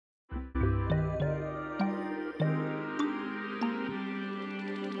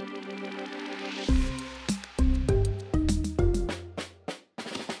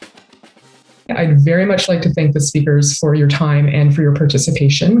I'd very much like to thank the speakers for your time and for your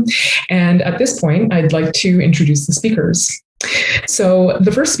participation. And at this point, I'd like to introduce the speakers. So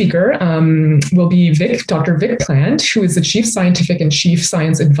the first speaker will be Dr. Vic Plant, who is the Chief Scientific and Chief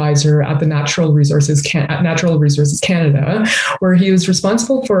Science Advisor at the Natural Resources Canada, where he is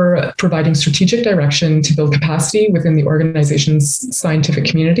responsible for providing strategic direction to build capacity within the organization's scientific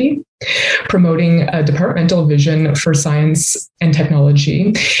community, promoting a departmental vision for science and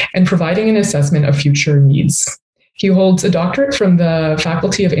technology, and providing an assessment of future needs. He holds a doctorate from the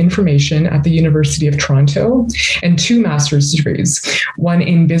Faculty of Information at the University of Toronto and 2 master's degrees, one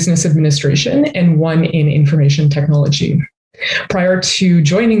in business administration and one in information technology. Prior to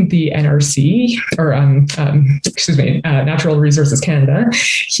joining the NRC, Natural Resources Canada,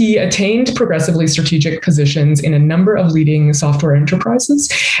 he attained progressively strategic positions in a number of leading software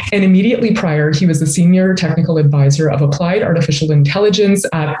enterprises. And immediately prior, he was the Senior Technical Advisor of Applied Artificial Intelligence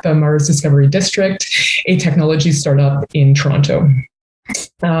at the Mars Discovery District, a technology startup in Toronto.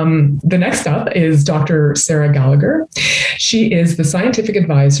 The next up is Dr. Sarah Gallagher. She is the scientific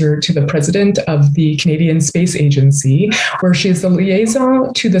advisor to the president of the Canadian Space Agency, where she is the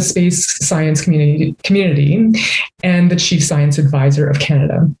liaison to the space science community and the chief science advisor of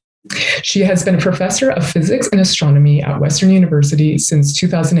Canada. She has been a professor of physics and astronomy at Western University since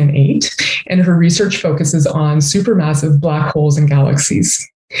 2008, and her research focuses on supermassive black holes and galaxies.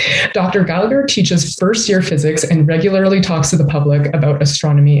 Dr. Gallagher teaches first-year physics and regularly talks to the public about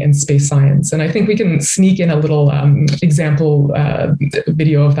astronomy and space science. And I think we can sneak in a little example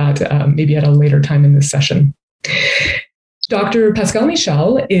video of that maybe at a later time in this session. Dr. Pascal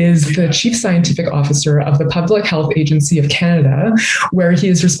Michel is the Chief Scientific Officer of the Public Health Agency of Canada, where he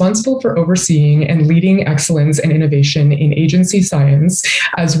is responsible for overseeing and leading excellence and innovation in agency science,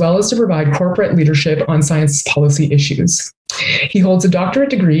 as well as to provide corporate leadership on science policy issues. He holds a doctorate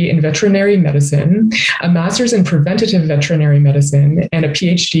degree in veterinary medicine, a master's in preventative veterinary medicine, and a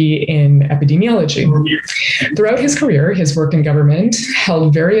PhD in epidemiology. Throughout his career, he has worked in government,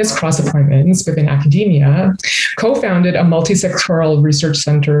 held various cross appointments within academia, co-founded a multi-sectoral research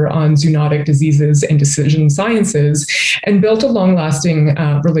center on zoonotic diseases and decision sciences, and built a long-lasting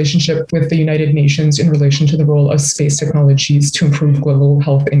relationship with the United Nations in relation to the role of space technologies to improve global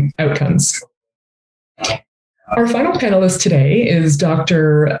health outcomes. Our final panelist today is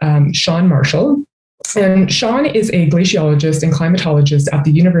Dr. Shawn Marshall. And Shawn is a glaciologist and climatologist at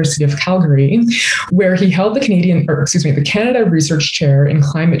the University of Calgary, where he held the Canada Research Chair in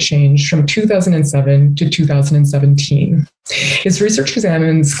Climate Change from 2007 to 2017. His research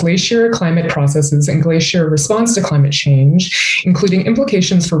examines glacier climate processes and glacier response to climate change, including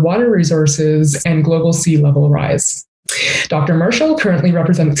implications for water resources and global sea level rise. Dr. Marshall currently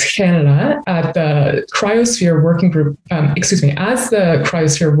represents Canada at the Cryosphere Working Group, as the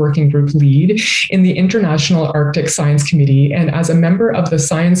Cryosphere Working Group lead in the International Arctic Science Committee and as a member of the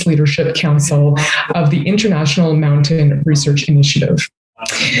Science Leadership Council of the International Mountain Research Initiative.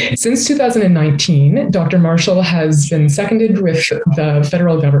 Since 2019, Dr. Marshall has been seconded with the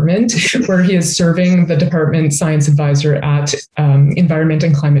federal government, where he is serving the Department Science Advisor at Environment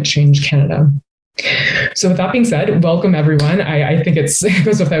and Climate Change Canada. So with that being said, welcome everyone. I think it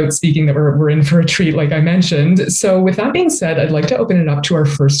goes without speaking that we're in for a treat, like I mentioned. So with that being said, I'd like to open it up to our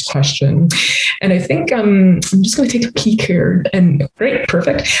first question. And I think I'm just going to take a peek here. And great,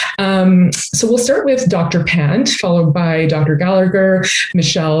 perfect. So we'll start with Dr. Pant, followed by Dr. Gallagher,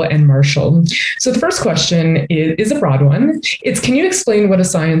 Michel, and Marshall. So the first question is a broad one. It's, can you explain what a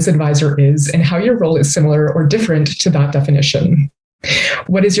science advisor is and how your role is similar or different to that definition?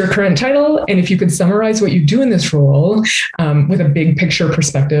 What is your current title? And if you could summarize what you do in this role with a big picture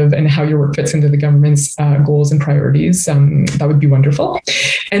perspective and how your work fits into the government's goals and priorities, that would be wonderful.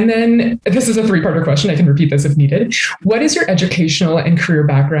 And then this is a 3-parter question. I can repeat this if needed. What is your educational and career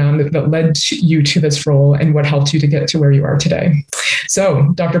background that led you to this role and what helped you to get to where you are today?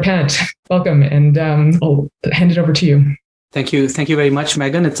 So Dr. Pant, welcome. And I'll hand it over to you. Thank you. Thank you very much,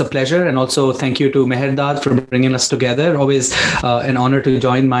 Megan. It's a pleasure. And also thank you to Meherdad for bringing us together. Always an honor to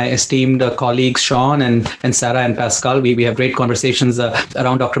join my esteemed colleagues, Shawn and Sarah and Pascal. We have great conversations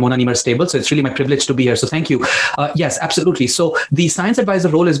around Dr. Mona Niemer's table. So it's really my privilege to be here. So thank you. Yes, absolutely. So the science advisor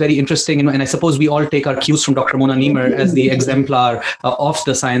role is very interesting. And I suppose we all take our cues from Dr. Mona Niemer as the exemplar of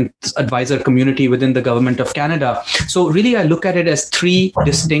the science advisor community within the government of Canada. So really, I look at it as 3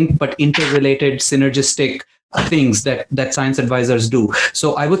 distinct but interrelated, synergistic things that science advisors do.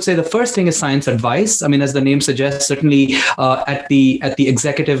 So I would say the first thing is science advice. I mean, as the name suggests, certainly at the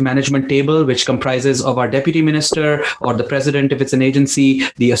executive management table, which comprises of our deputy minister or the president if it's an agency,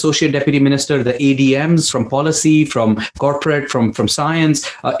 the associate deputy minister, the ADMs from policy, from corporate, from science,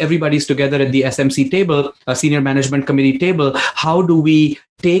 everybody's together at the SMC table, senior management committee table. How do we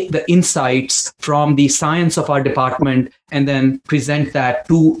take the insights from the science of our department and then present that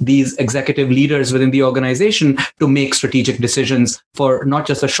to these executive leaders within the organization to make strategic decisions for not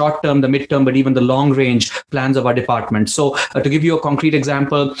just the short term, the midterm, but even the long range plans of our department. So to give you a concrete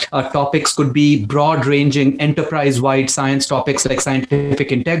example, topics could be broad ranging enterprise-wide science topics like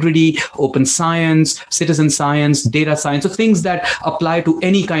scientific integrity, open science, citizen science, data science, so things that apply to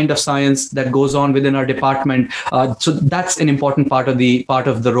any kind of science that goes on within our department. So that's an important part of the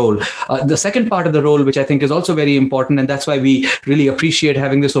role. The second part of the role, which I think is also very important, and that's why we really appreciate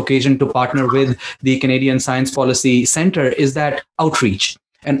having this occasion to partner with the Canadian Science Policy Centre, is that outreach.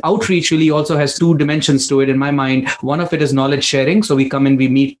 And outreach really also has two dimensions to it in my mind. One of it is knowledge sharing. So we come and we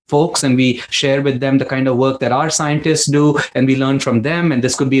meet folks and we share with them the kind of work that our scientists do, and we learn from them. And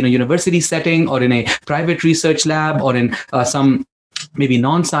this could be in a university setting or in a private research lab or in some maybe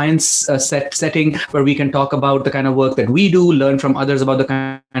non-science setting where we can talk about the kind of work that we do, learn from others about the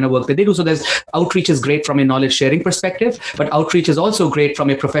kind of work that they do. So there's outreach is great from a knowledge sharing perspective, but outreach is also great from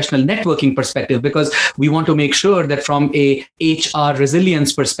a professional networking perspective, because we want to make sure that from a HR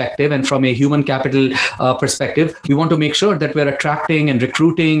resilience perspective and from a human capital perspective, we want to make sure that we're attracting and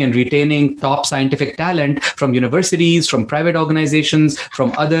recruiting and retaining top scientific talent from universities, from private organizations,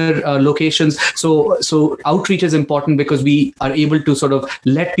 from other locations. So outreach is important because we are able to sort of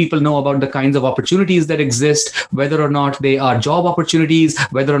let people know about the kinds of opportunities that exist, whether or not they are job opportunities,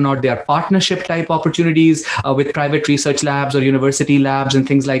 whether or not they are partnership type opportunities with private research labs or university labs and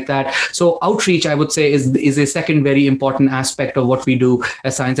things like that. So outreach, I would say, is a second very important aspect of what we do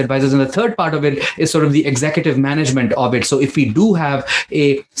as science advisors. And the third part of it is sort of the executive management of it. So if we do have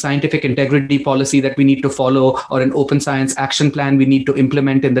a scientific integrity policy that we need to follow or an open science action plan we need to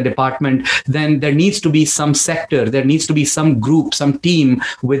implement in the department, then there needs to be some sector, there needs to be some group, some team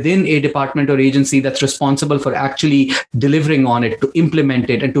within a department or agency that's responsible for actually delivering on it, to implement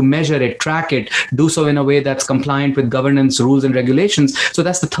it and to measure it, track it, do so in a way that's compliant with governance, rules and regulations. So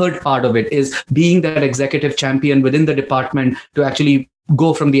that's the third part of it, is being that executive champion within the department to actually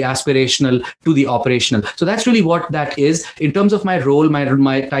go from the aspirational to the operational. So that's really what that is. In terms of my role,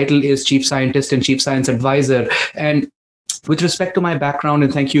 my title is Chief Scientist and Chief Science Advisor. And with respect to my background,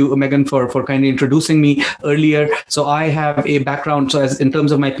 and thank you, Megan, for kindly introducing me earlier. So I have a background, so as in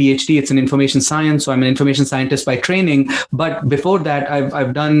terms of my PhD, it's in information science. So I'm an information scientist by training. But before that,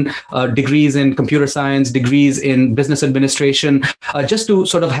 I've done degrees in computer science, degrees in business administration, just to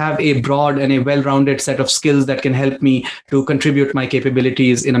sort of have a broad and a well-rounded set of skills that can help me to contribute my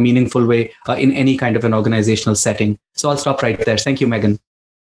capabilities in a meaningful way in any kind of an organizational setting. So I'll stop right there. Thank you, Megan.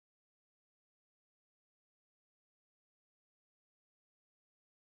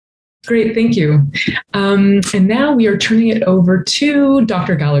 Great, thank you. And now we are turning it over to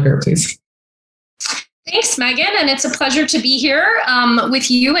Dr. Gallagher, please. Thanks, Megan, and it's a pleasure to be here with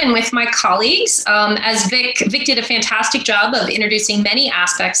you and with my colleagues. As Vic did a fantastic job of introducing many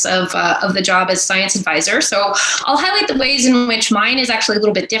aspects of the job as science advisor. So I'll highlight the ways in which mine is actually a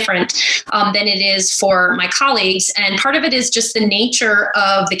little bit different than it is for my colleagues. And part of it is just the nature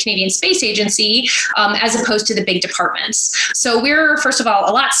of the Canadian Space Agency as opposed to the big departments. So we're, first of all,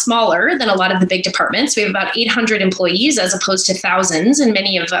 a lot smaller than a lot of the big departments. We have about 800 employees as opposed to thousands in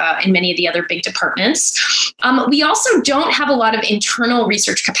many of the other big departments. We also don't have a lot of internal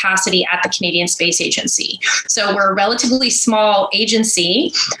research capacity at the Canadian Space Agency. So we're a relatively small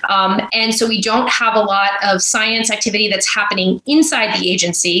agency, and so we don't have a lot of science activity that's happening inside the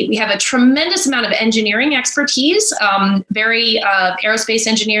agency. We have a tremendous amount of engineering expertise, aerospace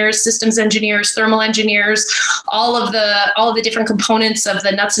engineers, systems engineers, thermal engineers, all of the different components of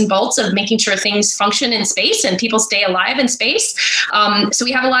the nuts and bolts of making sure things function in space and people stay alive in space. So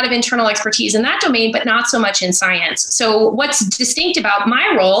we have a lot of internal expertise in that domain, but not so much in science. So what's distinct about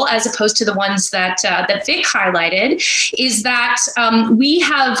my role, as opposed to the ones that Vic highlighted, is that we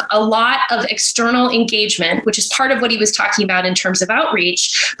have a lot of external engagement, which is part of what he was talking about in terms of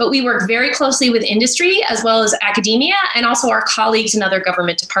outreach, but we work very closely with industry as well as academia and also our colleagues in other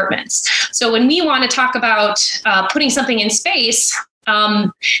government departments. So when we want to talk about putting something in space,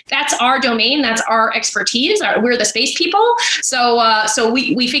 that's our domain. That's our expertise. We're the space people. So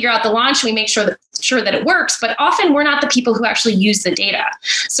we figure out the launch. We make sure that it works. But often we're not the people who actually use the data.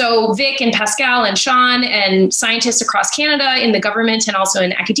 So Vic and Pascal and Shawn and scientists across Canada in the government and also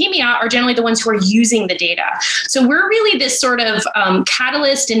in academia are generally the ones who are using the data. So we're really this sort of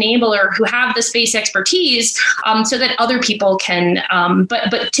catalyst enabler who have the space expertise so that other people can,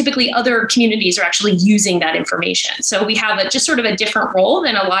 but typically other communities are actually using that information. So we have just sort of a different role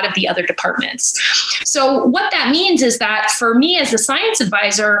than a lot of the other departments. So what that means is that for me as a science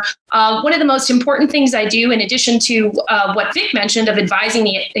advisor, one of the most important things I do, in addition to what Vic mentioned of advising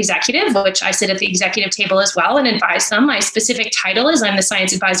the executive, which I sit at the executive table as well and advise them, my specific title is I'm the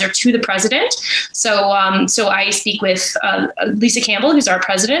science advisor to the president. So I speak with Lisa Campbell, who's our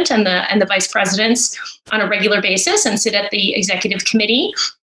president, and the vice presidents on a regular basis and sit at the executive committee.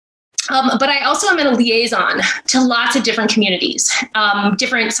 But I also am a liaison to lots of different communities,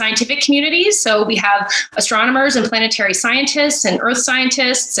 different scientific communities. So we have astronomers and planetary scientists and earth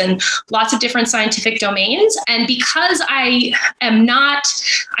scientists and lots of different scientific domains. And because I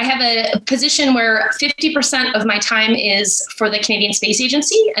have a position where 50% of my time is for the Canadian Space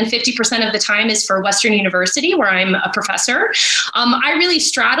Agency and 50% of the time is for Western University, where I'm a professor. I really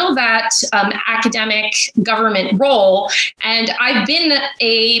straddle that academic government role. And I've been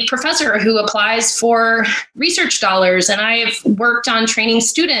a professor who applies for research dollars, and I've worked on training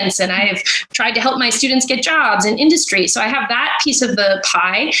students, and I've tried to help my students get jobs in industry. So I have that piece of the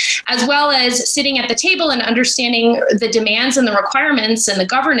pie, as well as sitting at the table and understanding the demands and the requirements and the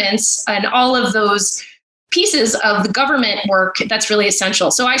governance and all of those pieces of the government work that's really essential.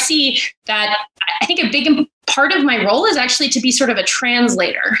 So I see that I think a big part of my role is actually to be sort of a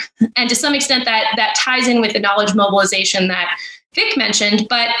translator. And to some extent that ties in with the knowledge mobilization that Vic mentioned,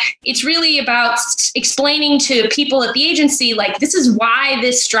 but it's really about explaining to people at the agency, like, this is why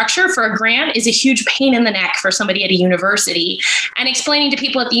this structure for a grant is a huge pain in the neck for somebody at a university, and explaining to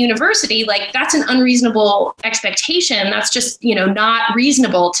people at the university, like, that's an unreasonable expectation. That's just, not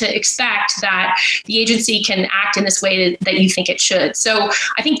reasonable to expect that the agency can act in this way that you think it should. So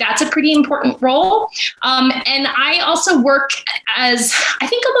I think that's a pretty important role. And I also work as, I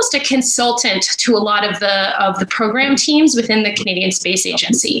think, almost a consultant to a lot of the program teams within the Canadian Space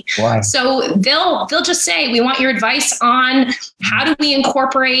Agency. Wow. So they'll just say, we want your advice on how do we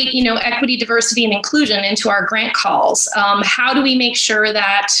incorporate, equity, diversity, and inclusion into our grant calls? How do we make sure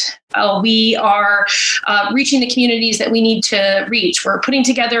that we are reaching the communities that we need to reach? We're putting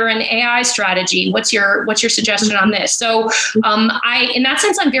together an AI strategy. What's your suggestion on this? So in that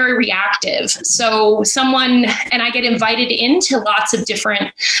sense, I'm very reactive. So I get invited into lots of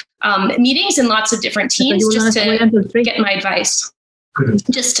different meetings and lots of different teams just to get my advice.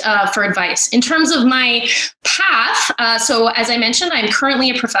 Just for advice. In terms of my path, so as I mentioned, I'm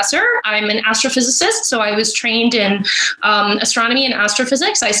currently a professor. I'm an astrophysicist, so I was trained in astronomy and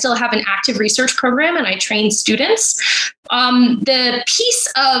astrophysics. I still have an active research program, and I train students. The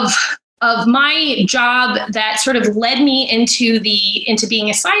piece of my job that sort of led me into being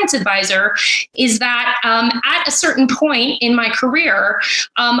a science advisor is that at a certain point in my career,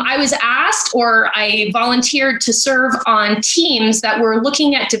 I was asked, or I volunteered to serve on teams that were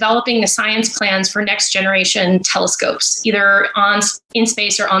looking at developing the science plans for next generation telescopes, either in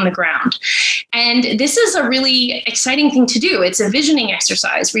space or on the ground. And this is a really exciting thing to do. It's a visioning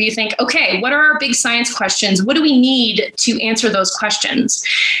exercise where you think, okay, what are our big science questions? What do we need to answer those questions?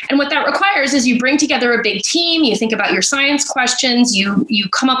 And what that requires is you bring together a big team, you think about your science questions, you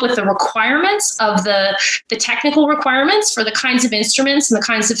come up with the requirements of the technical requirements for the kinds of instruments and the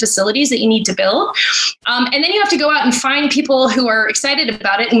kinds of facilities that you need to build. And then you have to go out and find people who are excited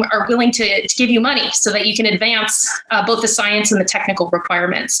about it and are willing to give you money so that you can advance both the science and the technical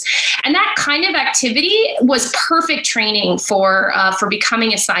requirements. And that kind of activity was perfect training for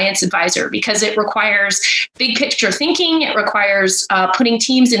becoming a science advisor, because it requires big picture thinking. It requires putting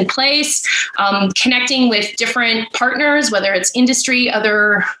teams in place, connecting with different partners, whether it's industry,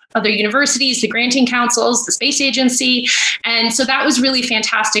 other universities, the granting councils, the space agency. And so that was really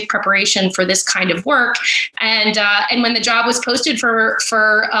fantastic preparation for this kind of work. And when the job was posted for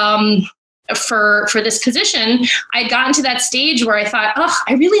this position, I'd gotten to that stage where I thought,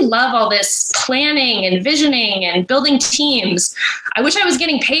 I really love all this planning and visioning and building teams. I wish I was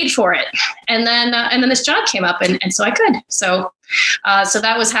getting paid for it. And then this job came up, and so I could. So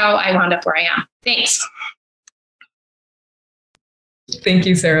that was how I wound up where I am. Thanks. Thank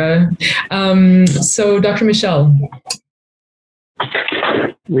you, Sarah. So, Dr. Michel.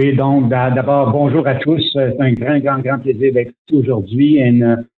 Oui, donc d'abord, bonjour à tous. C'est un grand plaisir d'être ici aujourd'hui, et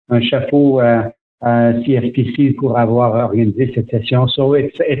un chapeau à CSPC pour avoir organisé cette session. So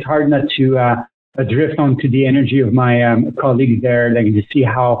it's hard not to drift onto the energy of my colleagues there, like to see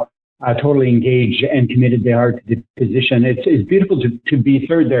how totally engaged and committed they are to the position. It's beautiful to be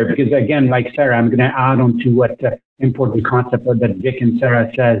third there because, again, like Sarah, I'm going to add on to what important concept that Vic and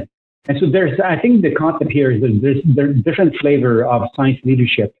Sarah says. And so I think the concept here is that there's different flavor of science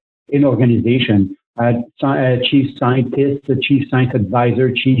leadership in organization. Chief scientist, chief science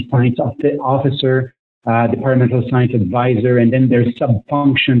advisor, chief science officer, departmental science advisor, and then there's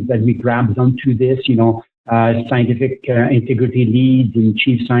sub-functions that we grabbed onto this, scientific integrity leads and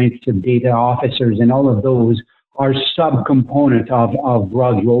chief science data officers, and all of those are sub-components of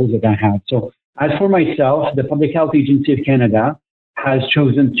broad roles that I have. So as for myself, the Public Health Agency of Canada has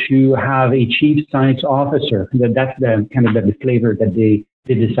chosen to have a chief science officer. That's the kind of the flavor that they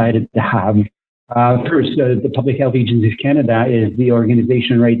decided to have. First, the Public Health Agency of Canada is the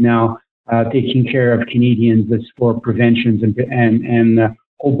organization right now taking care of Canadians for preventions and a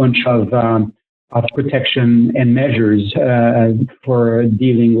whole bunch of protection and measures for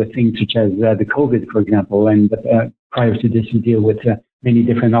dealing with things such as the COVID, for example, and prior to this, we deal with many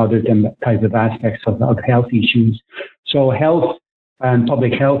different other types of aspects of health issues. So health and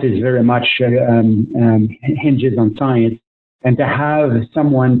public health is very much hinges on science, and to have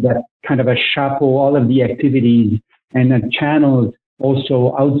someone that kind of a chapeau all of the activities and channels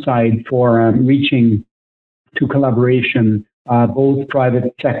also outside for reaching to collaboration, both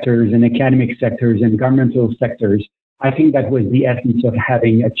private sectors and academic sectors and governmental sectors. I think that was the essence of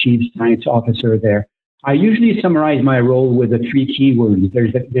having a chief science officer there. I usually summarize my role with the three keywords.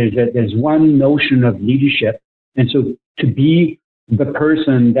 There's one notion of leadership. And so to be the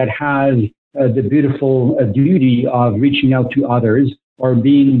person that has the beautiful duty of reaching out to others, or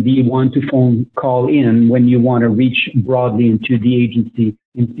being the one to call in when you want to reach broadly into the agency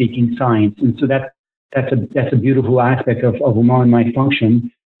in speaking science. And so that's a beautiful aspect of my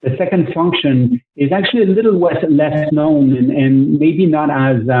function. The second function is actually a little less known and maybe not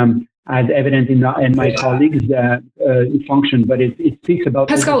as evident in my colleagues' function, but it speaks about...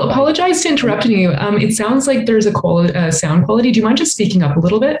 Pascal, apologize to interrupting you. It sounds like there's a sound quality. Do you mind just speaking up a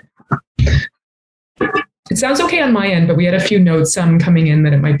little bit? It sounds okay on my end, but we had a few notes coming in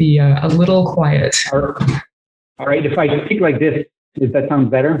that it might be a little quiet. All right. If I speak like this, does that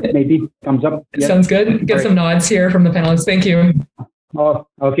sound better? Maybe thumbs up. Yes? Sounds good. Get some nods here from the panelists. Thank you. Oh,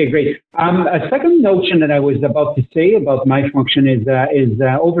 okay, great. A second notion that I was about to say about my function is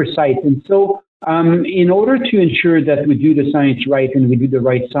oversight. And so in order to ensure that we do the science right and we do the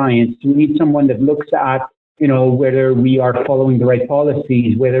right science, we need someone that looks at, whether we are following the right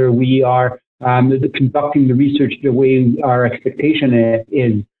policies, whether we are conducting the research the way our expectation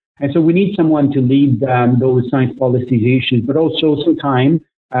is. And so we need someone to lead those science policy issues, but also some time,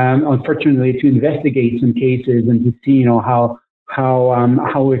 unfortunately, to investigate some cases and to see,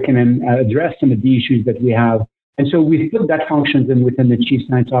 how we can address some of the issues that we have. And so we've put that function within the chief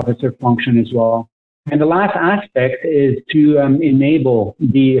science officer function as well. And the last aspect is to enable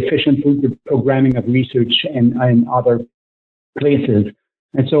the efficient programming of research in other places.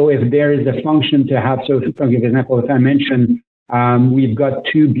 And so if there is a function to have, so for example, if I mention, we've got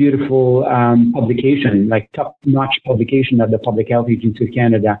two beautiful publications, like top-notch publication of the Public Health Agency of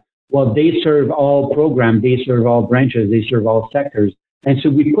Canada. Well, they serve all programs, they serve all branches, they serve all sectors. And so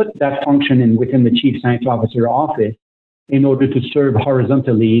we put that function within the Chief Science Officer office in order to serve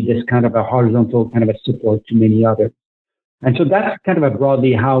horizontally this kind of a horizontal kind of a support to many others. And so that's kind of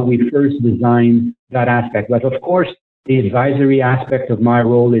broadly how we first designed that aspect. But of course, the advisory aspect of my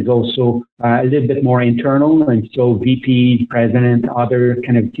role is also a little bit more internal. And so VP, president, other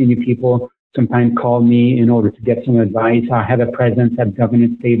kind of senior people sometimes call me in order to get some advice. I have a presence at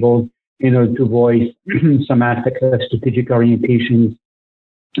governance tables in order to voice some aspects of strategic orientations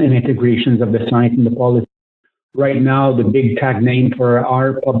and integrations of the science and the policy. Right now, the big tag name for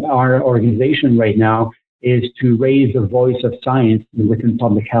our organization right now is to raise the voice of science within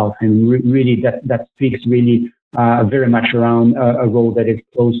public health. And really that speaks really very much around a role that is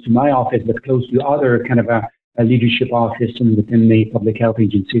close to my office, but close to other kind of a leadership office within the Public Health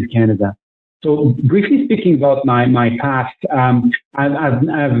Agency of Canada. So briefly speaking about my past,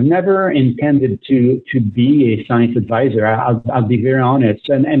 I've never intended to be a science advisor. I'll be very honest.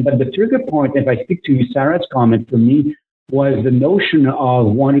 But the trigger point, if I speak to Sarah's comment for me, was the notion of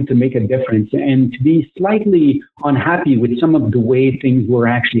wanting to make a difference and to be slightly unhappy with some of the way things were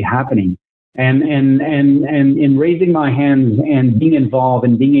actually happening. And in raising my hands and being involved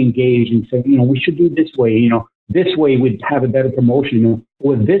and being engaged and saying, we should do this way, this way would have a better promotion,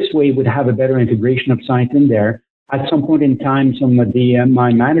 or this way would have a better integration of science in there. At some point in time, some of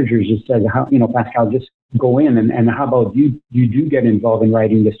my managers just said, Pascal, just go in and how about you do get involved in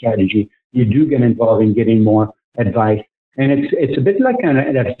writing the strategy. You do get involved in getting more advice. And it's a bit like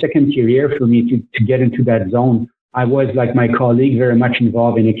a second career for me to get into that zone. I was, like my colleague, very much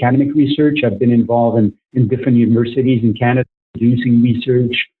involved in academic research. I've been involved in different universities in Canada, producing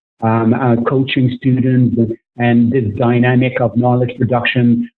research, coaching students, and this dynamic of knowledge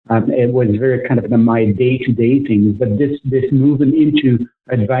production. It was very kind of my day-to-day things. But this movement into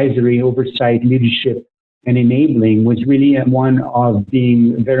advisory, oversight, leadership, and enabling was really one of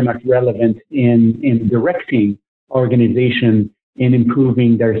being very much relevant in directing organization in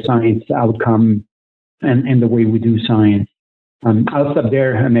improving their science outcome and the way we do science. I'll stop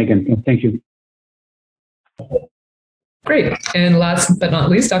there, Megan. Thank you. Great. And last but not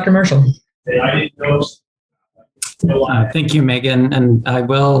least, Dr. Marshall. Thank you, Megan. And I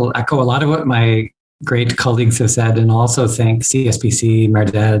will echo a lot of what my great colleagues have said, and also thank CSPC,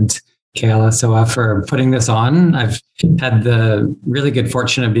 Merdad, KLSOA for putting this on. I've had the really good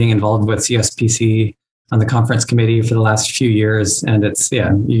fortune of being involved with CSPC on the conference committee for the last few years. And it's,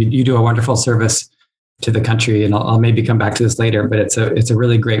 you do a wonderful service to the country, and I'll maybe come back to this later, but it's a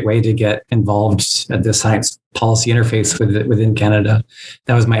really great way to get involved at the science policy interface within Canada.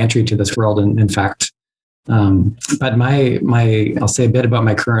 That was my entry to this world, in fact. But I'll say a bit about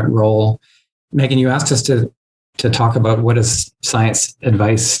my current role. Megan, you asked us to talk about what is science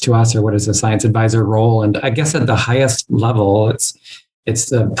advice to us, or what is a science advisor role. And I guess at the highest level, it's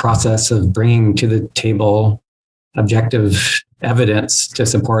the process of bringing to the table objective evidence to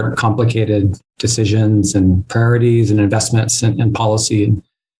support complicated decisions and priorities and investments and policy. And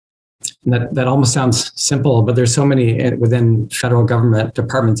that almost sounds simple, but there's so many within federal government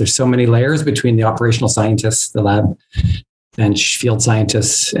departments. There's so many layers between the operational scientists, the lab bench field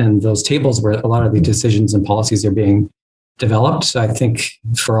scientists, and those tables where a lot of the decisions and policies are being developed. So I think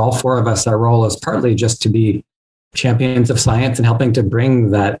for all four of us, our role is partly just to be champions of science and helping to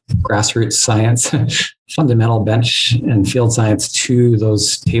bring that grassroots science, fundamental bench and field science to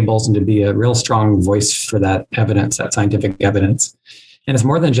those tables, and to be a real strong voice for that evidence, that scientific evidence. And it's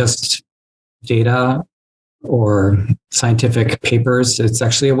more than just data or scientific papers. It's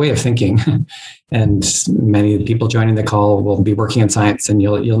actually a way of thinking. And many of the people joining the call will be working in science, and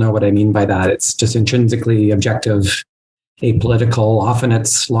you'll know what I mean by that. It's just intrinsically objective, apolitical. Often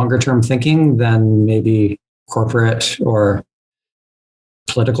it's longer term thinking than maybe corporate or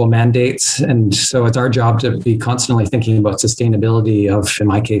political mandates. And so it's our job to be constantly thinking about sustainability of, in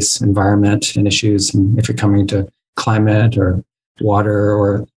my case, environment and issues. And if you're coming to climate or water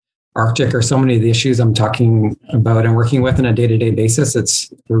or Arctic or so many of the issues I'm talking about and working with on a day-to-day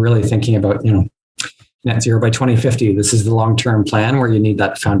basis, we're really thinking about, net zero by 2050. This is the long-term plan where you need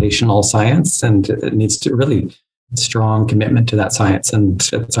that foundational science, and it needs to really strong commitment to that science. And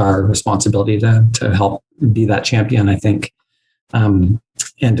it's our responsibility to help be that champion, I think. And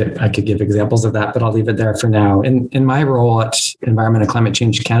I could give examples of that, but I'll leave it there for now. In my role at Environment and Climate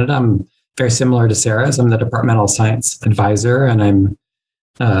Change Canada, I'm very similar to Sarah's. I'm the departmental science advisor, and I'm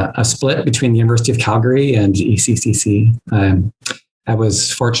a split between the University of Calgary and ECCC. I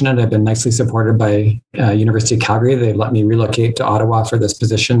was fortunate. I've been nicely supported by University of Calgary. They've let me relocate to Ottawa for this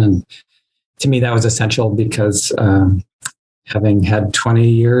position. And to me, that was essential because having had 20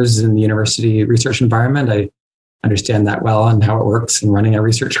 years in the university research environment, I understand that well and how it works, and running a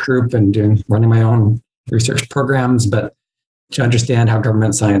research group and running my own research programs. But to understand how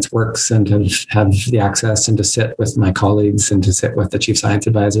government science works, and to have the access, and to sit with my colleagues, and to sit with the chief science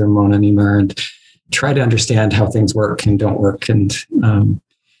advisor, Mona Niemer, and try to understand how things work and don't work. And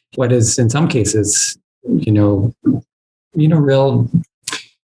what is in some cases, real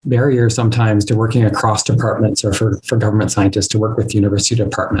barrier sometimes to working across departments, or for government scientists to work with university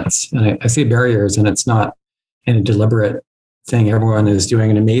departments. And I say barriers, and it's not in a deliberate thing. Everyone is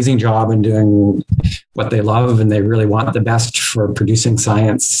doing an amazing job and doing what they love, and they really want the best for producing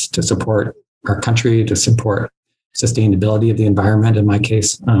science to support our country, to support sustainability of the environment, in my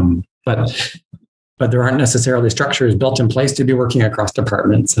case. But there aren't necessarily structures built in place to be working across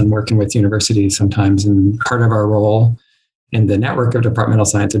departments and working with universities sometimes. And part of our role in the network of departmental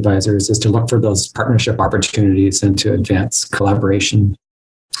science advisors is to look for those partnership opportunities and to advance collaboration.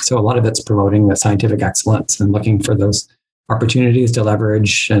 So a lot of it's promoting the scientific excellence and looking for those opportunities to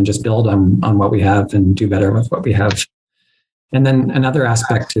leverage and just build on what we have and do better with what we have. And then another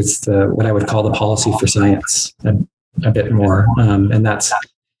aspect is what I would call the policy for science a bit more. And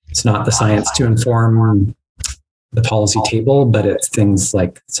it's not the science to inform the policy table, but it's things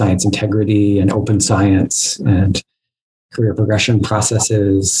like science integrity and open science and career progression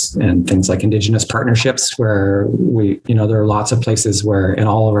processes and things like Indigenous partnerships, where there are lots of places where in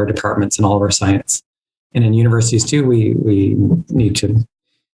all of our departments and all of our science, and in universities too, we need to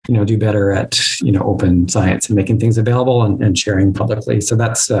do better at, open science and making things available and sharing publicly. So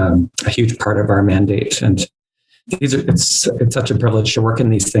that's a huge part of our mandate. And it's such a privilege to work in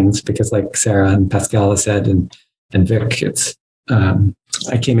these things because, like Sarah and Pascal has said, and Vic,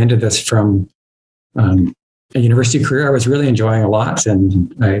 I came into this from a university career I was really enjoying a lot,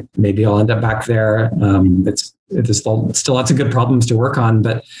 and maybe I'll end up back there. There's still lots of good problems to work on,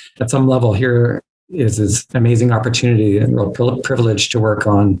 but at some level here is this amazing opportunity and real privilege to work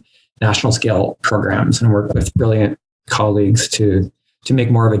on national scale programs and work with brilliant colleagues to make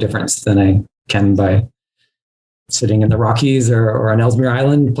more of a difference than I can by sitting in the Rockies or on Ellesmere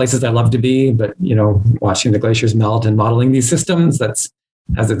Island, places I love to be, but watching the glaciers melt and modeling these systems,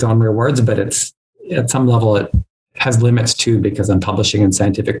 has its own rewards, but it's at some level it has limits too, because I'm publishing in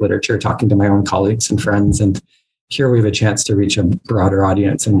scientific literature, talking to my own colleagues and friends. And here we have a chance to reach a broader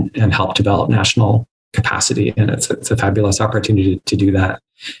audience and help develop national capacity. And it's a fabulous opportunity to do that.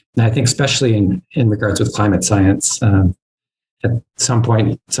 And I think especially in regards with climate science, at some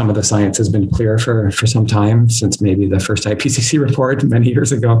point, some of the science has been clear for some time, since maybe the first IPCC report many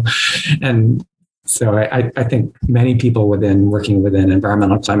years ago. And so I think many people working within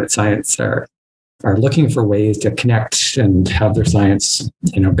environmental climate science are looking for ways to connect and have their science,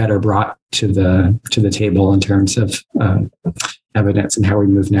 better brought to the table in terms of evidence and how we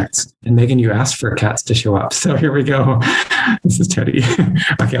move next. And Megan, you asked for cats to show up, so here we go. This is Teddy.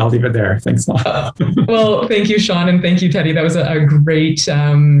 Okay, I'll leave it there. Thanks a lot. Well, thank you, Shawn, and thank you, Teddy. That was a great,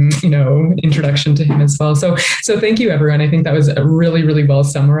 introduction to him as well. So thank you, everyone. I think that was really, really well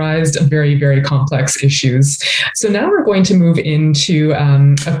summarized. Very, very complex issues. So now we're going to move into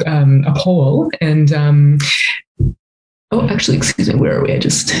a poll, and oh, actually, excuse me, where are we?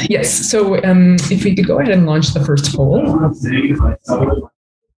 Yes. So if we could go ahead and launch the first poll.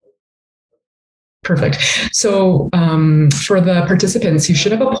 Perfect. So for the participants, you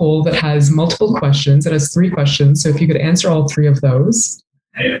should have a poll that has multiple questions. It has 3 questions. So if you could answer all 3 of those.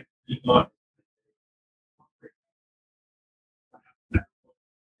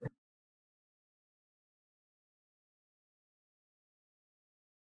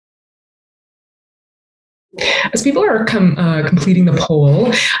 As people are completing the poll,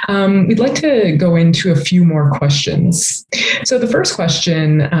 we'd like to go into a few more questions. So the first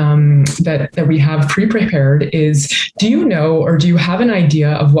question that we have pre-prepared is, do you know or do you have an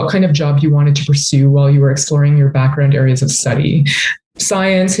idea of what kind of job you wanted to pursue while you were exploring your background areas of study?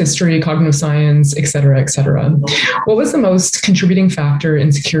 Science, history, cognitive science, et cetera, et cetera. What was the most contributing factor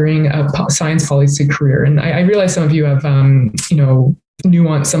in securing a science policy career? And I realize some of you have,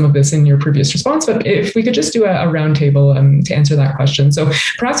 nuance some of this in your previous response, but if we could just do a round table to answer that question. So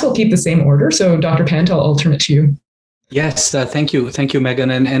perhaps we'll keep the same order. So Dr. Pant, I'll turn it to you. Yes, thank you,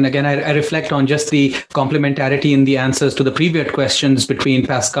 Megan. And again, I reflect on just the complementarity in the answers to the previous questions between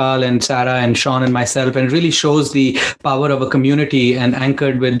Pascal and Sarah and Shawn and myself, and it really shows the power of a community, and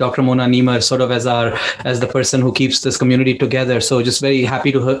anchored with Dr. Mona Niemer sort of as the person who keeps this community together. So just very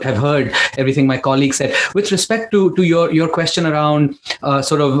happy to have heard everything my colleague said. With respect to your question around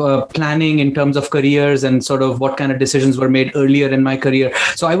planning in terms of careers and sort of what kind of decisions were made earlier in my career.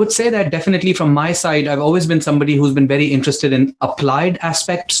 So I would say that definitely from my side, I've always been somebody who's been very interested in applied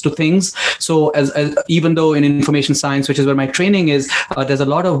aspects to things. So as even though in information science, which is where my training is, there's a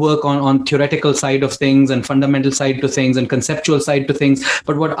lot of work on theoretical side of things and fundamental side to things and conceptual side to things.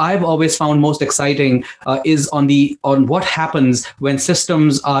 But what I've always found most exciting is on what happens when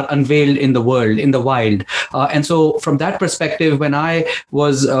systems are unveiled in the world, in the wild. And so from that perspective, when I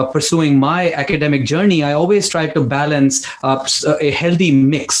was pursuing my academic journey, I always tried to balance a healthy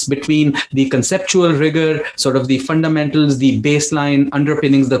mix between the conceptual rigor, sort of the fundamentals, the baseline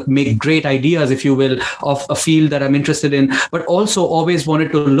underpinnings that make great ideas, if you will, of a field that I'm interested in, but also always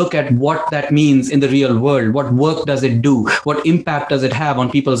wanted to look at what that means in the real world. What work does it do? What impact does it have on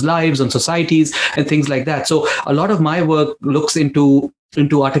people's lives, on societies, and things like that? So a lot of my work looks into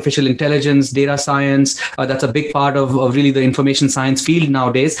artificial intelligence, data science. That's a big part of really the information science field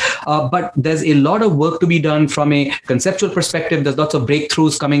nowadays. But there's a lot of work to be done from a conceptual perspective. There's lots of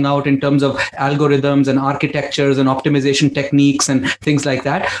breakthroughs coming out in terms of algorithms and architectures and optimization techniques and things like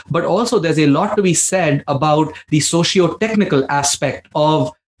that. But also there's a lot to be said about the socio-technical aspect of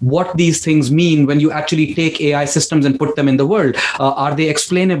what these things mean when you actually take AI systems and put them in the world. Are they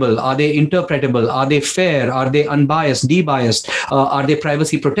explainable? Are they interpretable? Are they fair? Are they unbiased, debiased? Are they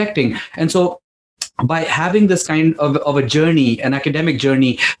privacy protecting? And so by having this kind of a journey, an academic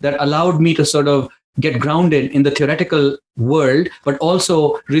journey that allowed me to sort of get grounded in the theoretical world, but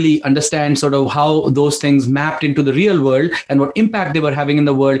also really understand sort of how those things mapped into the real world and what impact they were having in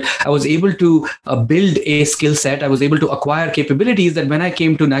the world, I was able to build a skill set. I was able to acquire capabilities that when I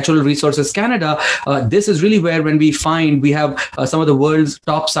came to Natural Resources Canada, this is really where when we find we have some of the world's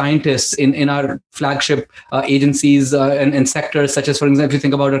top scientists in our flagship agencies and sectors, such as, for example, if you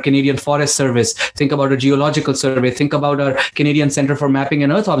think about our Canadian Forest Service, think about our Geological Survey, think about our Canadian Centre for Mapping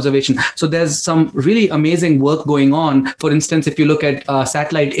and Earth Observation. So there's some really amazing work going on. For instance, if you look at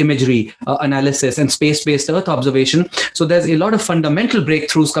satellite imagery analysis and space-based Earth observation, so there's a lot of fundamental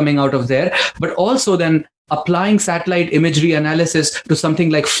breakthroughs coming out of there, but also then applying satellite imagery analysis to something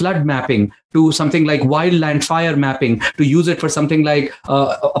like flood mapping, to something like wildland fire mapping, to use it for something like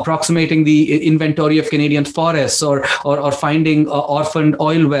approximating the inventory of Canadian forests or finding orphaned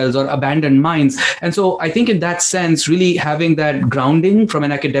oil wells or abandoned mines. And so I think in that sense, really having that grounding from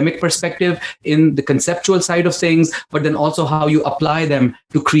an academic perspective in the conceptual side of things, but then also how you apply them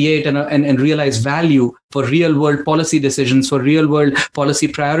to create and realize value for real world policy decisions, for real world policy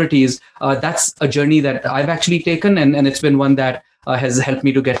priorities, that's a journey that I've actually taken, and it's been one that has helped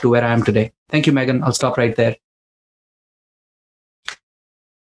me to get to where I am today. Thank you, Megan. I'll stop right there.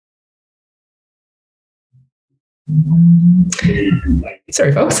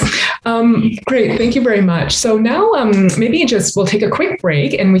 Sorry, folks. Great. Thank you very much. So now maybe just we'll take a quick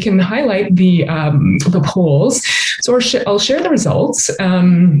break and we can highlight the polls. So I'll share the results.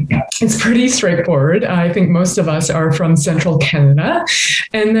 It's pretty straightforward. I think most of us are from Central Canada.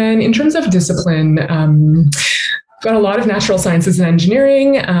 And then in terms of discipline, got a lot of natural sciences and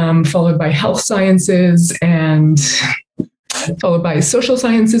engineering, followed by health sciences, and followed by social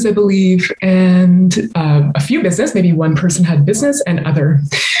sciences, I believe, and a few business. Maybe one person had business and other.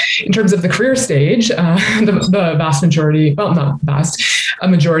 In terms of the career stage, the vast majority, well, not vast, a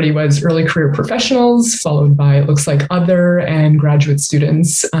majority was early career professionals, followed by, it looks like, other and graduate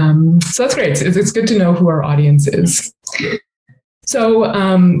students. So that's great. It's good to know who our audience is. So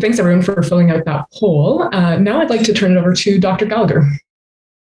thanks everyone for filling out that poll. Now I'd like to turn it over to Dr. Gallagher.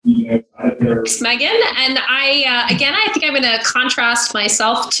 Thanks, Megan. And I think I'm going to contrast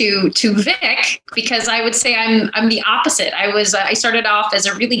myself to Vic, because I would say I'm the opposite. I started off as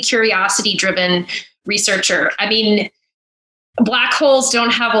a really curiosity-driven researcher. I mean, black holes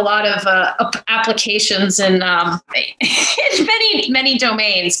don't have a lot of applications in many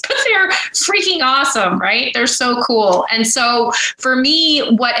domains, but they're freaking awesome, right? They're so cool. And so for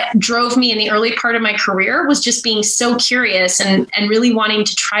me, what drove me in the early part of my career was just being so curious and really wanting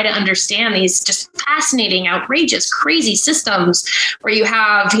to try to understand these just fascinating, outrageous, crazy systems where you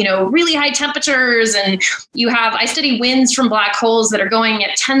have, really high temperatures, and I study winds from black holes that are going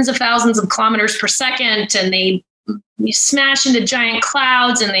at tens of thousands of kilometers per second, and you smash into giant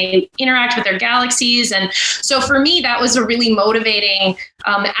clouds and they interact with their galaxies. And so for me, that was a really motivating,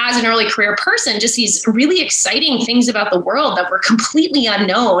 as an early career person, just these really exciting things about the world that were completely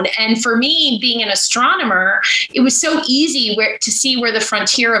unknown. And for me, being an astronomer, it was so easy to see where the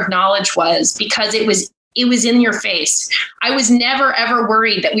frontier of knowledge was, because it was in your face. I was never, ever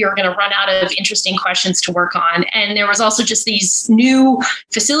worried that we were going to run out of interesting questions to work on. And there was also just these new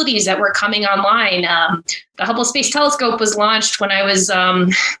facilities that were coming online. The Hubble Space Telescope was launched when I was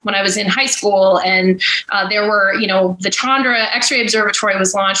in high school, and there were, the Chandra X-ray Observatory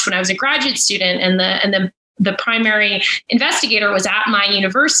was launched when I was a graduate student, and the primary investigator was at my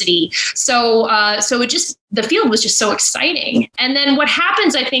university. So the field was just so exciting. And then what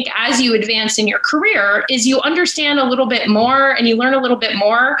happens, I think, as you advance in your career is you understand a little bit more and you learn a little bit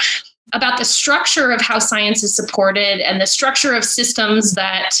more about the structure of how science is supported and the structure of systems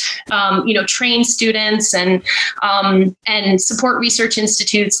that, train students and support research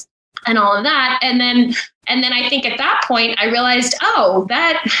institutes and all of that. And then I think at that point I realized,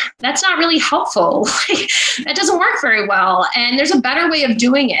 that's not really helpful. That doesn't work very well. And there's a better way of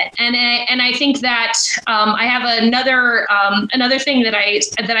doing it. And I think that I have another thing that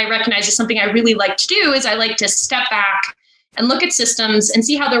I recognize is something I really like to do is I like to step back and look at systems and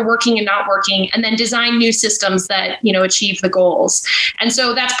see how they're working and not working, and then design new systems that, achieve the goals. And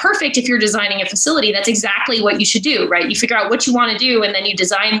so that's perfect if you're designing a facility. That's exactly what you should do, right? You figure out what you want to do, and then you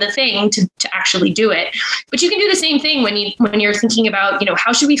design the thing to actually do it. But you can do the same thing when you're thinking about,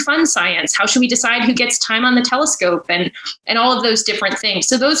 how should we fund science? How should we decide who gets time on the telescope, and all of those different things.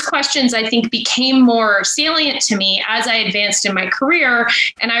 So those questions, I think, became more salient to me as I advanced in my career.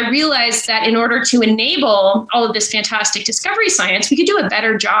 And I realized that in order to enable all of this fantastic discussion discovery science, we could do a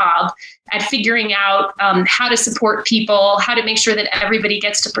better job at figuring out how to support people, how to make sure that everybody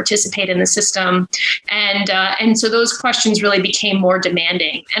gets to participate in the system. And so those questions really became more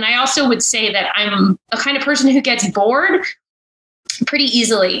demanding. And I also would say that I'm a kind of person who gets bored pretty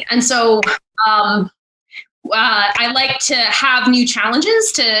easily. And so I like to have new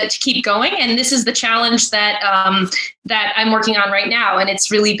challenges to keep going. And this is the challenge that that I'm working on right now. And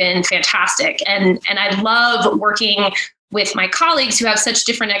it's really been fantastic. And I love working with my colleagues who have such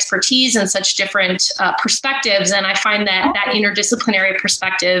different expertise and such different perspectives. And I find that interdisciplinary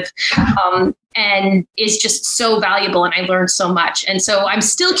perspective and is just so valuable, and I learned so much. And so I'm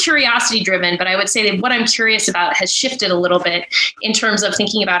still curiosity driven, but I would say that what I'm curious about has shifted a little bit in terms of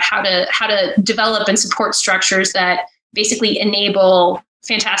thinking about how to develop and support structures that basically enable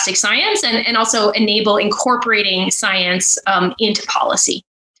fantastic science and also enable incorporating science into policy.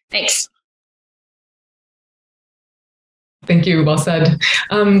 Thanks. Thank you. Well said.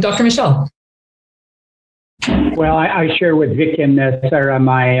 Dr. Michel. Well, I share with Vic and Sarah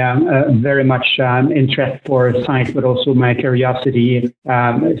my very much interest for science, but also my curiosity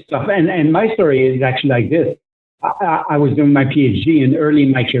stuff. And my story is actually like this. I was doing my PhD, and early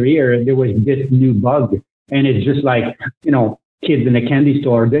in my career, there was this new bug. And it's just like, kids in a candy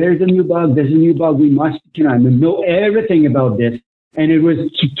store. There's a new bug. There's a new bug. We must, know everything about this. And it was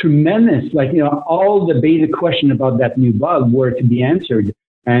tremendous. Like, all the basic questions about that new bug were to be answered.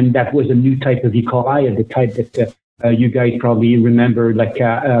 And that was a new type of E. coli, the type that you guys probably remember, like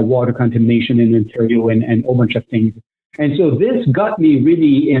water contamination in Ontario and a whole bunch of things. And so this got me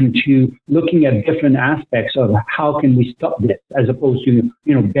really into looking at different aspects of how can we stop this, as opposed to,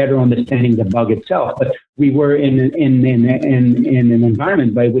 better understanding the bug itself. But we were in an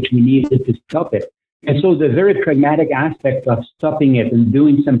environment by which we needed to stop it. And so the very pragmatic aspect of stopping it and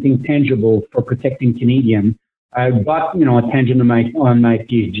doing something tangible for protecting Canadians got, attention on my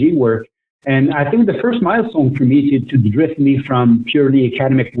PhD work. And I think the first milestone for me to drift me from purely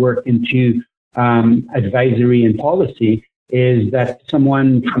academic work into advisory and policy is that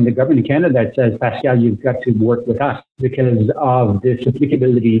someone from the government of Canada says, Pascal, you've got to work with us because of this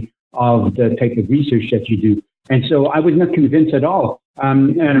applicability of the type of research that you do. And so I was not convinced at all.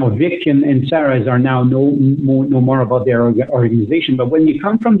 Vic and Sarah are now know more about their organization. But when you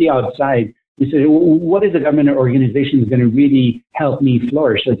come from the outside, you say, what is a government organization that's going to really help me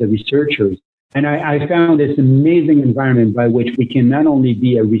flourish as a researcher? And I found this amazing environment by which we can not only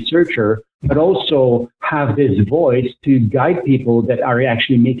be a researcher, but also have this voice to guide people that are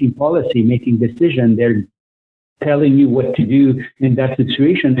actually making policy, making decisions. They're telling you what to do in that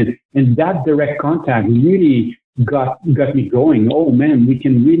situation. And that direct contact really got me going. Oh man, we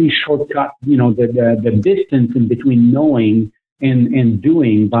can really shortcut, the distance in between knowing and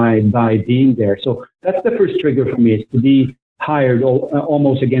doing by being there. So that's the first trigger for me, is to be hired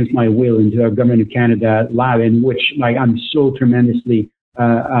almost against my will into a Government of Canada lab, in which I'm so tremendously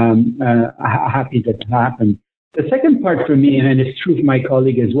happy that happened. The second part for me, and it's true for my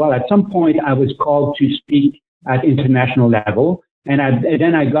colleague as well, at some point I was called to speak at international level. And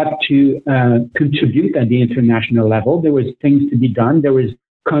then I got to contribute at the international level. There was things to be done. There was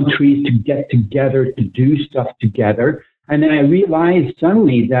countries to get together to do stuff together. And then I realized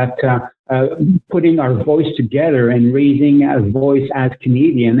suddenly that putting our voice together and raising a voice as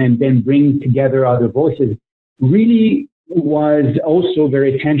Canadian and then bringing together other voices really was also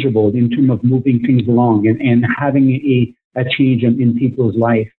very tangible in terms of moving things along and having a change in people's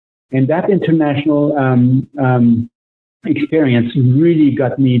life. And that international experience really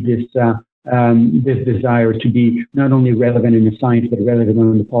got me this desire to be not only relevant in the science, but relevant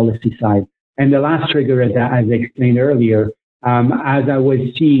on the policy side. And the last trigger, as I explained earlier, as I was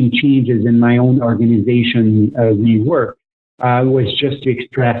seeing changes in my own organization rework, was just to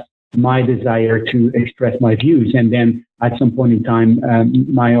express my desire to express my views. And then at some point in time,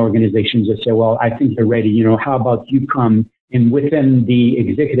 my organization just said, well, I think you're ready. How about you come in within the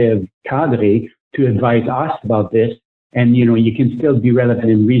executive cadre to advise us about this? And, you can still be relevant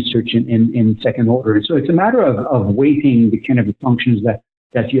in research in second order. So it's a matter of weighting the kind of the functions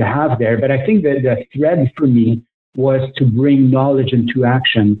that you have there. But I think that the thread for me was to bring knowledge into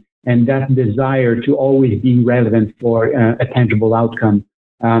action, and that desire to always be relevant for a tangible outcome.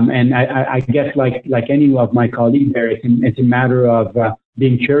 And I guess like any of my colleagues there, it's a matter of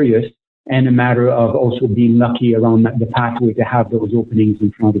being curious and a matter of also being lucky around the pathway to have those openings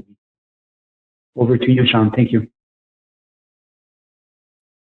in front of you. Over to you, Shawn. Thank you.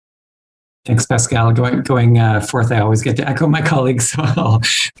 Thanks, Pascal. Going forth, I always get to echo my colleagues, so I'll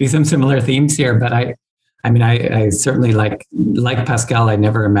do some similar themes here. But I mean, I certainly like Pascal, I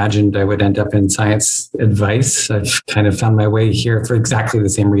never imagined I would end up in science advice. I've kind of found my way here for exactly the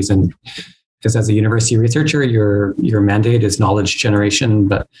same reason. Because as a university researcher, your mandate is knowledge generation,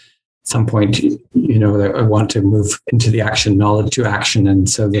 but at some point, I want to move into the action, knowledge to action. And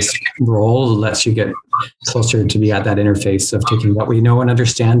so this role lets you get closer to be at that interface of taking what we know and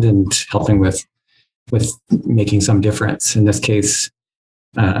understand and helping with making some difference. In this case,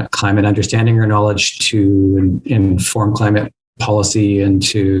 climate understanding or knowledge to inform climate policy and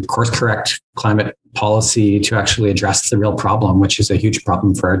to course correct climate policy to actually address the real problem, which is a huge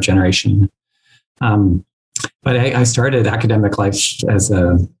problem for our generation. But I started academic life as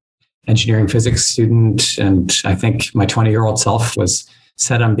a engineering physics student, and I think my 20-year-old self was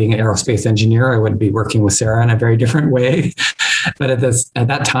set on being an aerospace engineer. I would be working with Sarah in a very different way. But at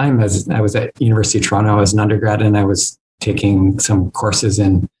that time, as I was at University of Toronto as an undergrad, and I was taking some courses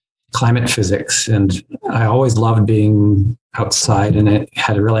in climate physics, and I always loved being outside, and I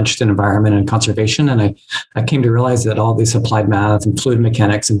had a real interest in environment and conservation. And I came to realize that all this applied math and fluid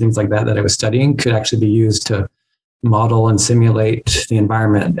mechanics and things like that I was studying could actually be used to model and simulate the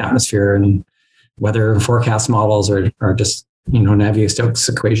environment, atmosphere, and weather forecast models are just, Navier-Stokes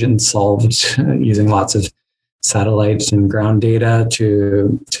equations solved using lots of satellite and ground data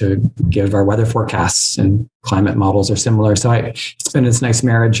to give our weather forecasts, and climate models are similar. So it's been this nice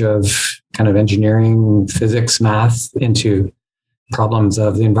marriage of kind of engineering, physics, math into problems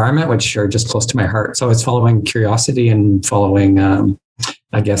of the environment, which are just close to my heart. So it's following curiosity and following,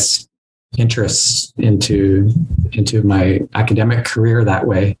 interests into my academic career that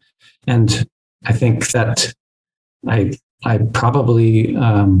way. And I think that I probably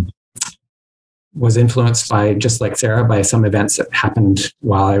was influenced by, just like Sarah, by some events that happened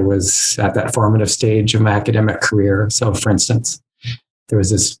while I was at that formative stage of my academic career. So for instance, there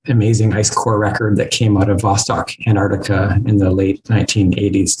was this amazing ice core record that came out of Vostok, Antarctica in the late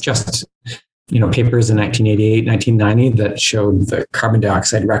 1980s, just, papers in 1988, 1990 that showed the carbon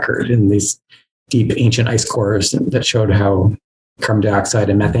dioxide record in these deep ancient ice cores that showed how carbon dioxide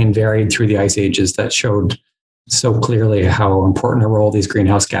and methane varied through the ice ages, that showed so clearly how important a role these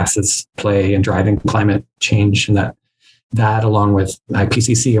greenhouse gases play in driving climate change. And that along with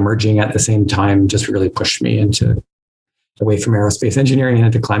IPCC emerging at the same time just really pushed me away from aerospace engineering and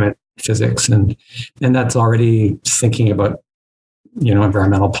into climate physics. And that's already thinking about,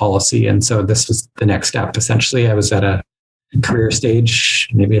 environmental policy. And so this was the next step. Essentially, I was at a career stage,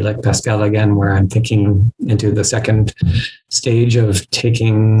 maybe like Pascal again, where I'm thinking into the second stage of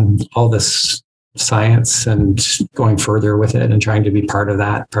taking all this science and going further with it and trying to be part of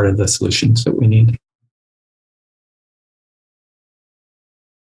the solutions that we need.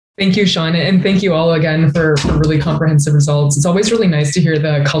 Thank you, Shawn, and thank you all again for really comprehensive results. It's always really nice to hear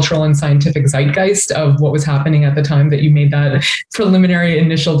the cultural and scientific zeitgeist of what was happening at the time that you made that preliminary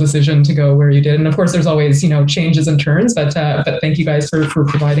initial decision to go where you did. And of course, there's always, changes and turns, but thank you guys for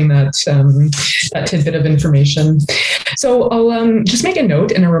providing that tidbit of information. So I'll just make a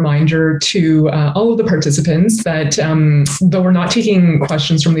note and a reminder to all of the participants that though we're not taking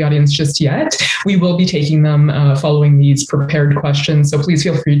questions from the audience just yet, we will be taking them following these prepared questions. So please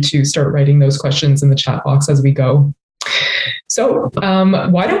feel free to start writing those questions in the chat box as we go. So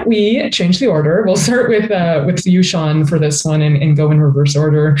why don't we change the order? We'll start with you, Shawn, for this one and go in reverse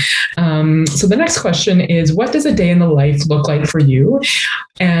order. So the next question is, what does a day in the life look like for you?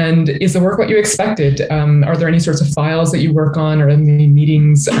 And is the work what you expected? Are there any sorts of files that you work on, or are the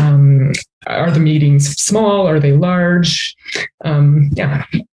meetings small? Are they large? Yeah.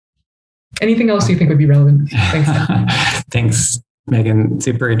 Anything else you think would be relevant? Thanks. Thanks, Megan.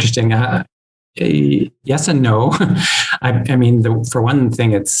 Super interesting. Yes and no. I mean, for one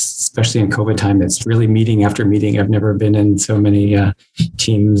thing, it's especially in COVID time, it's really meeting after meeting. I've never been in so many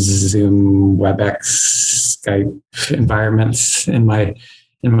Teams, Zoom, WebEx, Skype environments in my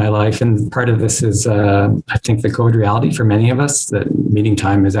life. And part of this is, I think, the COVID reality for many of us, that meeting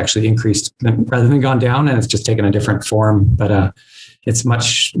time has actually increased rather than gone down, and it's just taken a different form. But it's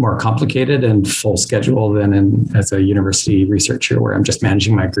much more complicated and full schedule than as a university researcher where I'm just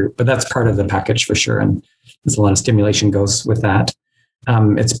managing my group. But that's part of the package for sure. And there's a lot of stimulation goes with that.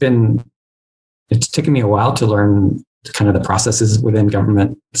 It's taken me a while to learn kind of the processes within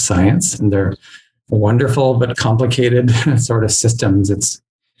government science, and they're wonderful but complicated sort of systems.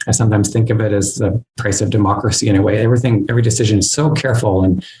 I sometimes think of it as the price of democracy in a way. Every decision is so careful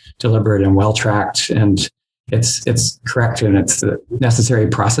and deliberate and well tracked, and it's correct, and it's the necessary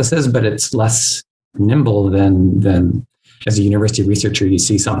processes, but it's less nimble than as a university researcher. You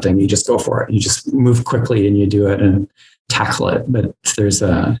see something, you just go for it. You just move quickly and you do it and tackle it. But there's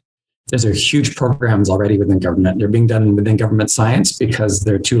there's a huge programs already within government. They're being done within government science because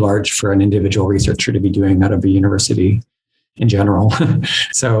they're too large for an individual researcher to be doing out of a university in general.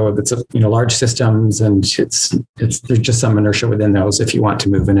 So it's large systems, and it's there's just some inertia within those if you want to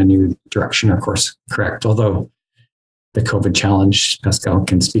move in a new direction, of course, correct. Although the COVID challenge, Pascal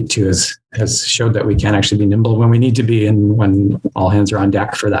can speak to, has showed that we can actually be nimble when we need to be, and when all hands are on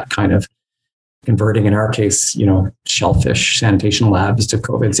deck for that kind of converting, in our case, shellfish sanitation labs to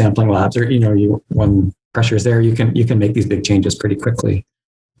COVID sampling labs, or when pressure is there, you can make these big changes pretty quickly.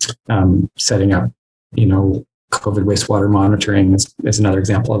 Setting up, COVID wastewater monitoring is another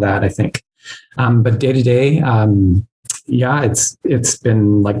example of that, I think. But day to day, it's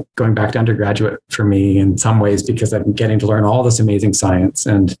been like going back to undergraduate for me in some ways, because I'm getting to learn all this amazing science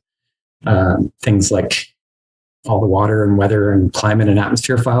and things like all the water and weather and climate and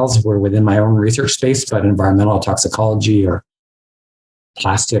atmosphere files were within my own research space, but environmental toxicology or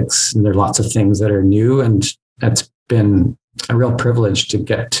plastics, and there are lots of things that are new, and it's been a real privilege to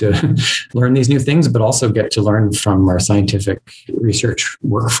get to learn these new things, but also get to learn from our scientific research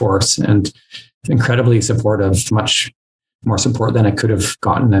workforce, and incredibly supportive, much more support than I could have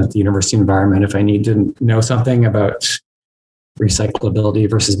gotten at the university environment. If I need to know something about recyclability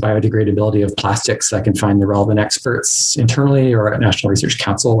versus biodegradability of plastics, I can find the relevant experts internally or at National Research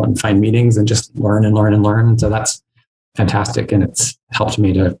Council and find meetings and just learn and learn and learn. So that's fantastic. And it's helped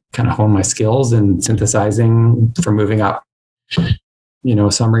me to kind of hone my skills in synthesizing for moving up,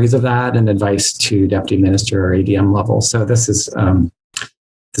 summaries of that and advice to deputy minister or ADM level. So this is,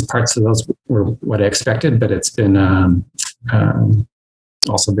 the parts of those were what I expected, but it's been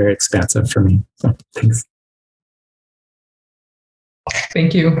also very expansive for me. So thanks.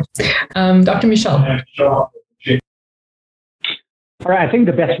 Thank you. Dr. Michel. All right, I think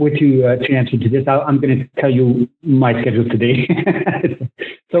the best way to answer to this, I'm going to tell you my schedule today.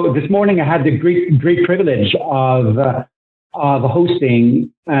 So this morning I had the great privilege of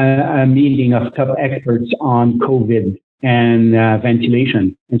hosting a meeting of top experts on COVID and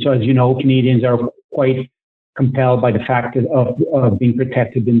ventilation. And so, as you know, Canadians are quite compelled by the fact of being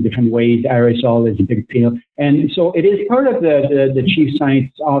protected in different ways. Aerosol is a big deal. And so it is part of the chief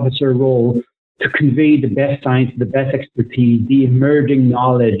science officer role to convey the best science, the best expertise, the emerging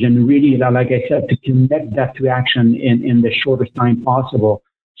knowledge, and really, like I said, to connect that to action in the shortest time possible.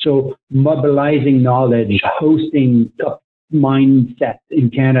 So mobilizing knowledge, hosting top mindset in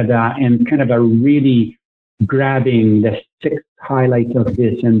Canada, and kind of really grabbing the 6 highlights of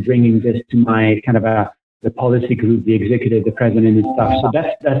this and bringing this to my kind of the policy group, the executive, the president, and stuff. So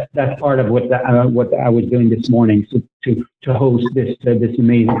that's part of what I was doing this morning. So to host this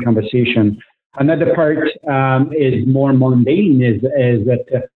amazing conversation. Another part is more mundane, is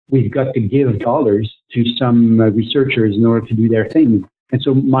that we've got to give dollars to some researchers in order to do their things. And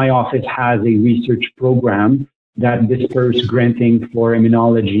so my office has a research program that disperses granting for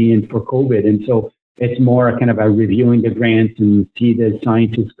immunology and for COVID. And so it's more kind of a reviewing the grants and see the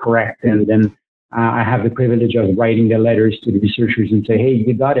science is correct. And then I have the privilege of writing the letters to the researchers and say, hey,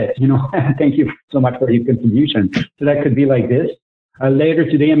 you got it. Thank you so much for your contribution. So that could be like this. Later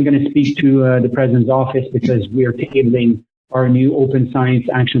today, I'm going to speak to the President's office because we are tabling our new Open Science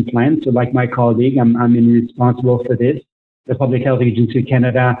Action Plan. So like my colleague, I'm responsible for this. The Public Health Agency of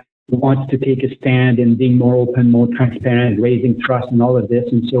Canada wants to take a stand in being more open, more transparent, raising trust and all of this.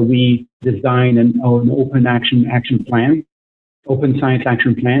 And so we designed an open action plan, Open Science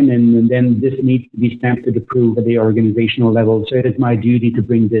Action Plan, and then this needs to be stamped and approved at the organizational level. So it is my duty to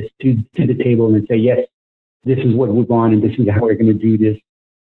bring this to the table and say, yes, this is what we want and this is how we're going to do this.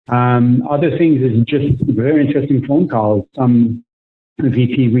 Other things is just very interesting phone calls. Some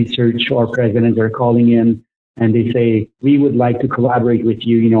VP research or presidents are calling in and they say, we would like to collaborate with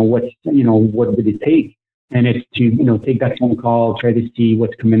you. What would it take? And it's to, take that phone call, try to see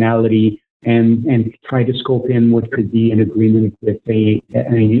what's commonality and try to scope in what could be an agreement with a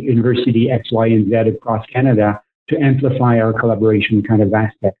university X, Y, and Z across Canada to amplify our collaboration kind of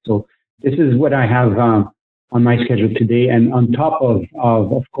aspect. So this is what I have on my schedule today. And on top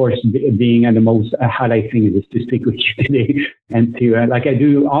of course, being at the most highlight thing is to speak with you today and to, like I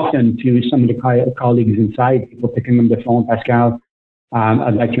do often to some of the colleagues inside, people picking up the phone, Pascal,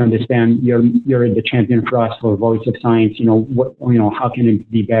 I'd like to understand you're the champion for us for Voice of Science. How can it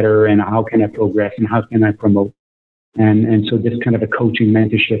be better and how can I progress and how can I promote? And so this kind of a coaching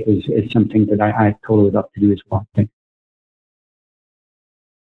mentorship is something that I totally love to do as well. Thanks.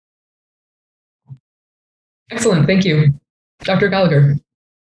 Excellent. Thank you. Dr. Gallagher.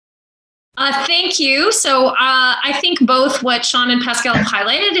 Thank you. So I think both what Shawn and Pascal have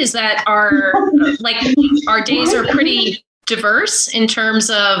highlighted is that our days are pretty diverse in terms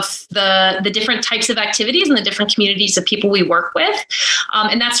of the different types of activities and the different communities of people we work with.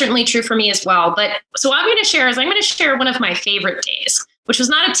 And that's certainly true for me as well. But so what I'm going to share one of my favorite days, which was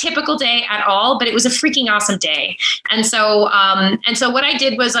not a typical day at all, but it was a freaking awesome day. And so what I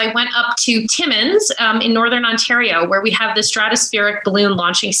did was I went up to Timmins in Northern Ontario, where we have the stratospheric balloon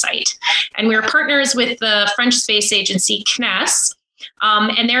launching site. And we were partners with the French space agency CNES.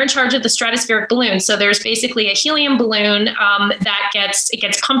 And they're in charge of the stratospheric balloon. So there's basically a helium balloon that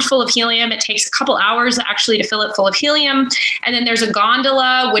gets pumped full of helium. It takes a couple hours actually to fill it full of helium. And then there's a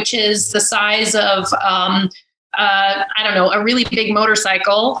gondola, which is the size of a really big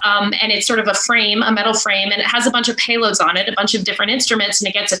motorcycle. And it's sort of a metal frame, and it has a bunch of payloads on it, a bunch of different instruments, and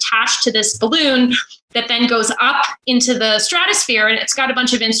it gets attached to this balloon that then goes up into the stratosphere, and it's got a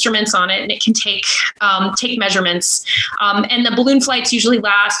bunch of instruments on it, and it can take measurements. And the balloon flights usually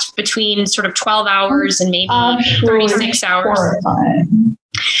last between sort of 12 hours and maybe 36 hours. Horrifying.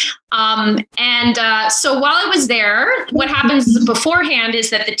 So while I was there, what happens beforehand is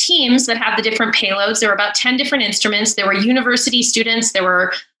that the teams that have the different payloads, there were about 10 different instruments. There were university students, there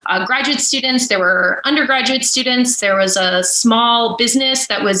were graduate students, there were undergraduate students, there was a small business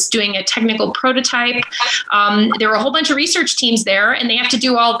that was doing a technical prototype. There were a whole bunch of research teams there, and they have to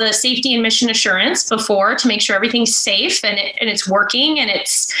do all the safety and mission assurance before to make sure everything's safe and it's working, and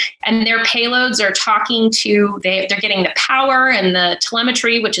their payloads are they're getting the power and the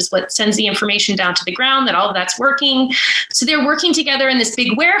telemetry, which is what sends the information down to the ground, that all of that's working. So they're working together in this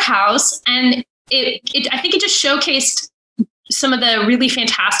big warehouse, and I think it just showcased some of the really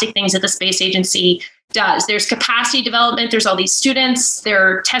fantastic things that the space agency does. There's capacity development. There's all these students.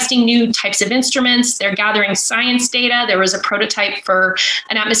 They're testing new types of instruments. They're gathering science data. There was a prototype for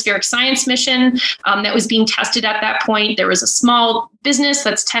an atmospheric science mission that was being tested at that point. There was a small business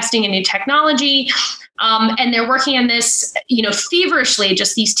that's testing a new technology. And they're working on this, feverishly,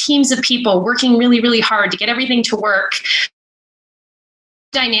 just these teams of people working really, really hard to get everything to work.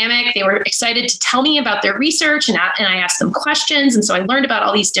 Dynamic. They were excited to tell me about their research, and I asked them questions. And so I learned about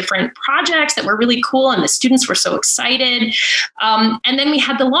all these different projects that were really cool, and the students were so excited. And then we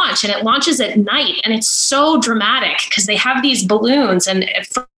had the launch, and it launches at night, and it's so dramatic because they have these balloons and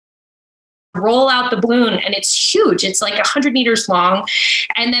roll out the balloon, and it's huge. It's like 100 meters long.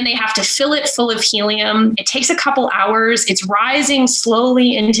 And then they have to fill it full of helium. It takes a couple hours. It's rising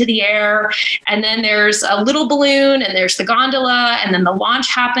slowly into the air. And then there's a little balloon, and there's the gondola, and then the launch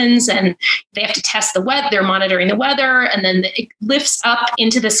happens, and they have to test the weather. They're monitoring the weather, and then it lifts up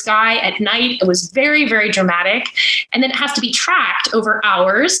into the sky at night. It was very, very dramatic. And then it has to be tracked over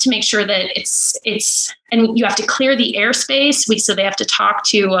hours to make sure that and you have to clear the airspace. So they have to talk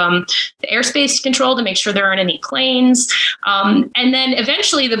to the airspace control to make sure there aren't any planes. And then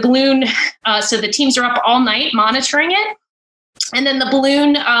eventually the balloon, so the teams are up all night monitoring it. And then the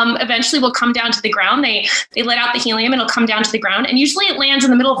balloon eventually will come down to the ground. They let out the helium, and it'll come down to the ground. And usually it lands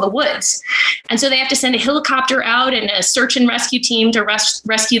in the middle of the woods. And so they have to send a helicopter out and a search and rescue team to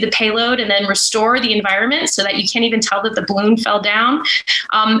rescue the payload and then restore the environment so that you can't even tell that the balloon fell down.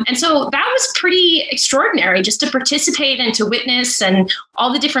 And so that was pretty extraordinary, just to participate and to witness, and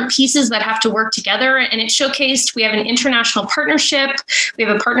all the different pieces that have to work together. And it showcased we have an international partnership. We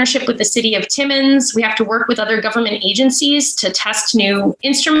have a partnership with the city of Timmins. We have to work with other government agencies to test new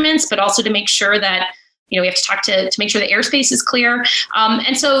instruments, but also to make sure that, we have to talk to make sure the airspace is clear.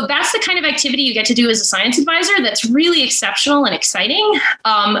 And so that's the kind of activity you get to do as a science advisor that's really exceptional and exciting.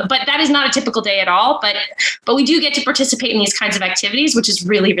 But that is not a typical day at all. But we do get to participate in these kinds of activities, which is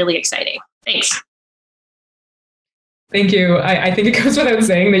really, really exciting. Thanks. Thank you. I think it goes without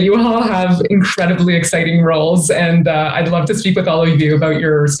saying that you all have incredibly exciting roles, and I'd love to speak with all of you about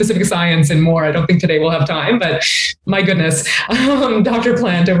your specific science and more. I don't think today we'll have time, but my goodness. Dr.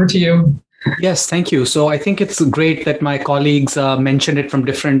 Plant, over to you. Yes, thank you. So I think it's great that my colleagues mentioned it from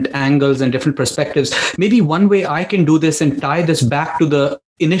different angles and different perspectives. Maybe one way I can do this and tie this back to the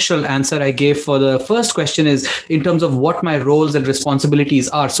initial answer I gave for the first question is in terms of what my roles and responsibilities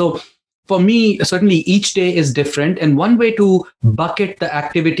are. So for me, certainly each day is different. And one way to bucket the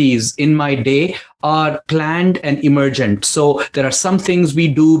activities in my day are planned and emergent. So there are some things we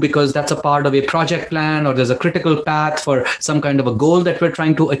do because that's a part of a project plan, or there's a critical path for some kind of a goal that we're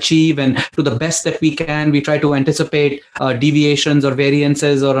trying to achieve. And to the best that we can, we try to anticipate deviations or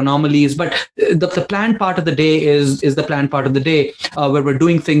variances or anomalies. But the planned part of the day is the planned part of the day where we're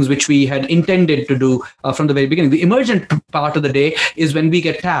doing things which we had intended to do from the very beginning. The emergent part of the day is when we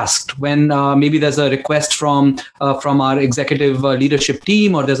get tasked, when maybe there's a request from our executive leadership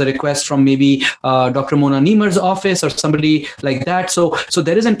team, or there's a request from maybe Dr. Mona Niemer's office or somebody like that. So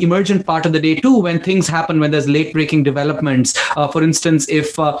there is an emergent part of the day too when things happen, when there's late breaking developments. For instance,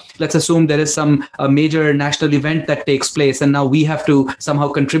 if let's assume there is some major national event that takes place and now we have to somehow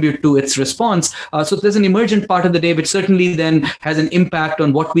contribute to its response. So there's an emergent part of the day which certainly then has an impact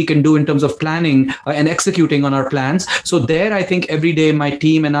on what we can do in terms of planning and executing on our plans. So there, I think every day my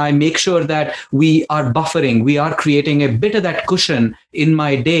team and I make sure that we are buffering, we are creating a bit of that cushion in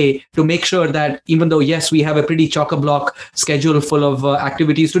my day to make sure that even though, yes, we have a pretty chock-a-block schedule full of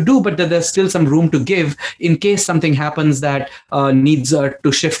activities to do, but that there's still some room to give in case something happens that needs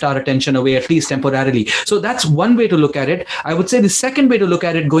to shift our attention away, at least temporarily. So that's one way to look at it. I would say the second way to look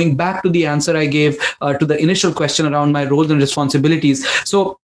at it, going back to the answer I gave to the initial question around my roles and responsibilities.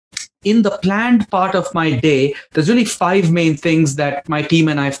 So in the planned part of my day, there's really 5 main things that my team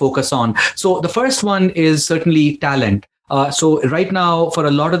and I focus on. So the first one is certainly talent. So right now, for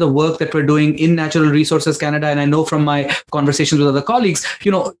a lot of the work that we're doing in Natural Resources Canada, and I know from my conversations with other colleagues,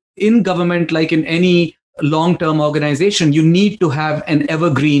 in government, like in any long-term organization, you need to have an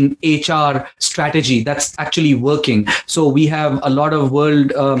evergreen HR strategy that's actually working. So we have a lot of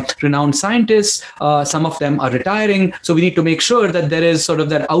world-renowned scientists. Some of them are retiring. So we need to make sure that there is sort of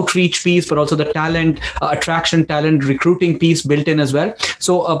that outreach piece, but also the talent attraction, talent recruiting piece built in as well.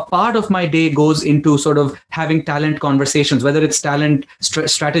 So a part of my day goes into sort of having talent conversations, whether it's talent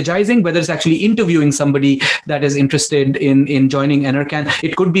strategizing, whether it's actually interviewing somebody that is interested in joining NRCan.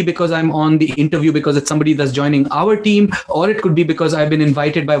 It could be because I'm on the interview because it's somebody that's joining our team, or it could be because I've been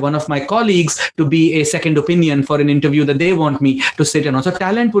invited by one of my colleagues to be a second opinion for an interview that they want me to sit in on. So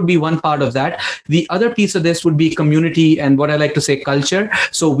talent would be one part of that. The other piece of this would be community and what I like to say culture.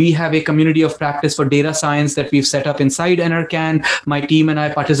 So we have a community of practice for data science that we've set up inside NRCan. My team and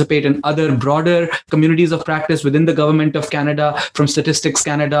I participate in other broader communities of practice within the government of Canada, from Statistics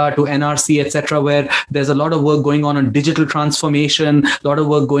Canada to NRC, etc., where there's a lot of work going on digital transformation, a lot of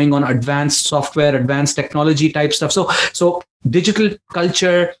work going on advanced software, advanced technology type stuff. So digital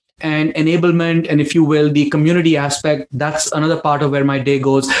culture and enablement, and if you will, the community aspect, that's another part of where my day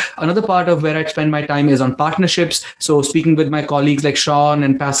goes. Another part of where I spend my time is on partnerships. So speaking with my colleagues like Shawn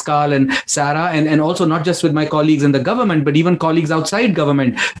and Pascal and Sarah, and also not just with my colleagues in the government, but even colleagues outside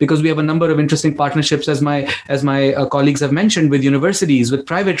government, because we have a number of interesting partnerships, as my colleagues have mentioned, with universities, with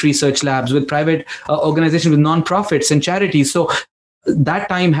private research labs, with private organizations, with nonprofits and charities. So that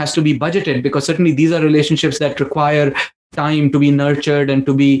time has to be budgeted, because certainly these are relationships that require time to be nurtured and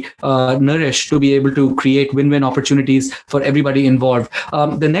to be nourished, to be able to create win-win opportunities for everybody involved.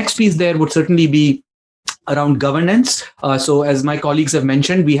 The next piece there would certainly be around governance. So as my colleagues have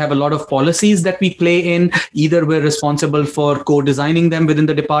mentioned, we have a lot of policies that we play in. Either we're responsible for co-designing them within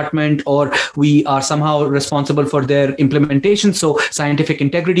the department, or we are somehow responsible for their implementation. So scientific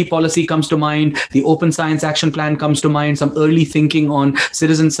integrity policy comes to mind. The Open Science Action Plan comes to mind. Some early thinking on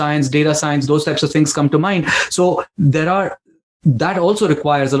citizen science, data science, those types of things come to mind. So that also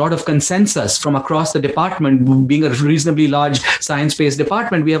requires a lot of consensus from across the department. Being a reasonably large science-based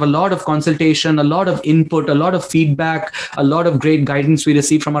department, we have a lot of consultation, a lot of input, a lot of feedback, a lot of great guidance we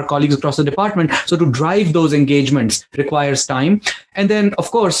receive from our colleagues across the department. So to drive those engagements requires time. And then,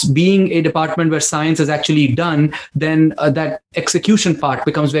 of course, being a department where science is actually done, then that execution part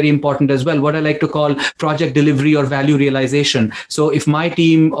becomes very important as well, what I like to call project delivery or value realization. So if my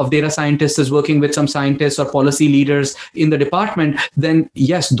team of data scientists is working with some scientists or policy leaders in the department, then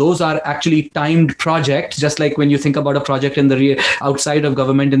yes, those are actually timed projects. Just like when you think about a project in the outside of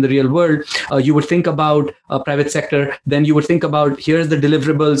government in the real world, you would think about a private sector, then you would think about here's the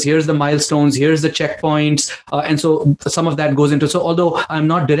deliverables, here's the milestones, here's the checkpoints. And so some of that goes into, so although I'm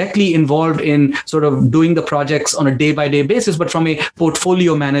not directly involved in sort of doing the projects on a day-by-day basis, but from a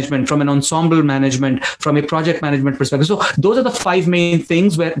portfolio management, from an ensemble management, from a project management perspective. So those are the 5 main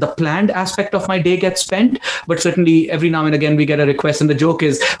things where the planned aspect of my day gets spent. But certainly every now and again we get a request, and the joke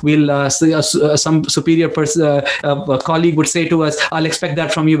is some superior colleague would say to us, I'll expect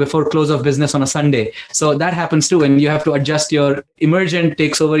that from you before close of business on a Sunday. So that happens too, and you have to adjust. Your emergent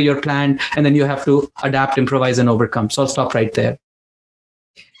takes over your plan, and then you have to adapt, improvise, and overcome. So I'll stop right there.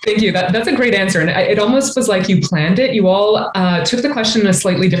 Thank you. That's a great answer. And it almost was like you planned it. You all took the question in a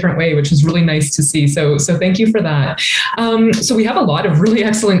slightly different way, which was really nice to see. So thank you for that. So we have a lot of really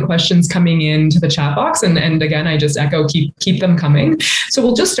excellent questions coming into the chat box. And again, I just echo, keep them coming. So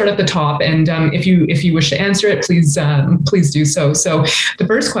we'll just start at the top. And if you wish to answer it, please do so. So the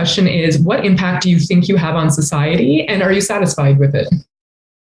first question is, what impact do you think you have on society? And are you satisfied with it?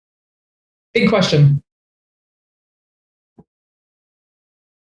 Big question.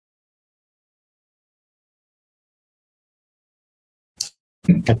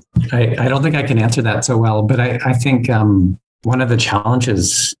 I don't think I can answer that so well, but I think one of the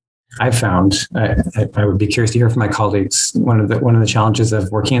challenges I've found, I would be curious to hear from my colleagues, one of the challenges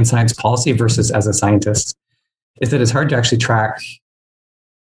of working in science policy versus as a scientist is that it's hard to actually track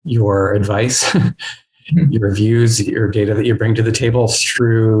your advice, your views, your data that you bring to the table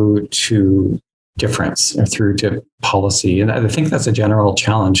through to difference or through to policy. And I think that's a general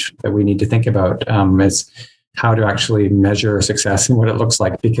challenge that we need to think about, is how to actually measure success and what it looks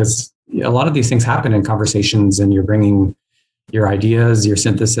like, because a lot of these things happen in conversations and you're bringing your ideas, your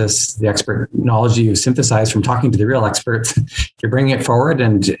synthesis, the expert knowledge you synthesize from talking to the real experts, you're bringing it forward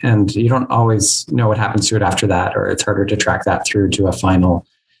and you don't always know what happens to it after that, or it's harder to track that through to a final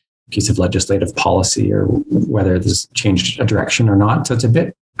piece of legislative policy or whether this changed a direction or not. So it's a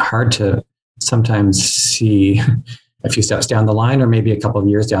bit hard to sometimes see a few steps down the line or maybe a couple of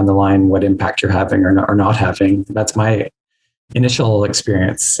years down the line what impact you're having or not having. That's my initial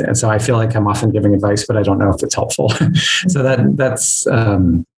experience. And so I feel like I'm often giving advice, but I don't know if it's helpful. So that's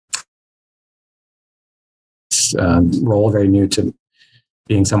role very new to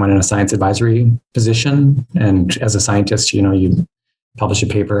being someone in a science advisory position. And as a scientist, you publish a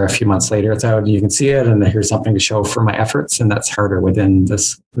paper, a few months later, it's out, you can see it, and here's something to show for my efforts. And that's harder within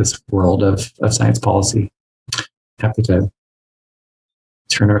this world of science policy. Happy to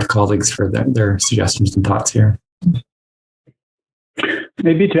turn over to colleagues for their suggestions and thoughts here.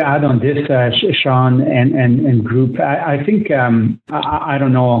 Maybe to add on this, Shawn and group, I think, I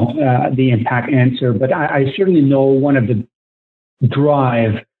don't know the impact answer, but I certainly know one of the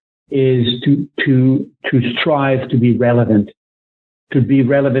drive is to strive to be relevant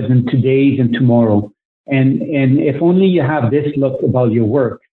in today's and tomorrow. And if only you have this look about your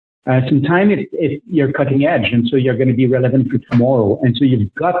work, sometimes you're cutting edge, and so you're going to be relevant for tomorrow. And so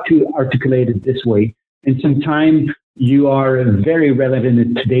you've got to articulate it this way. And sometimes you are very relevant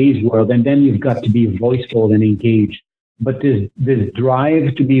in today's world, and then you've got to be voiceful and engaged. But this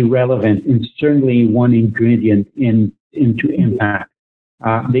drive to be relevant is certainly one ingredient into impact.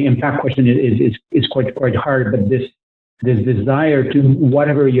 The impact question is quite hard, but this desire to,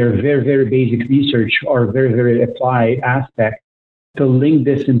 whatever your very, very basic research or very, very applied aspect, to link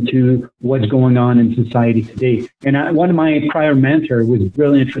this into what's going on in society today. And one of my prior mentors was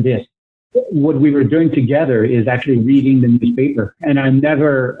brilliant for this. What we were doing together is actually reading the newspaper, and I'm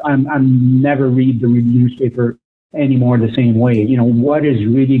never read the newspaper anymore the same way. What is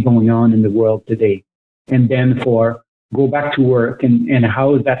really going on in the world today, and then go back to work and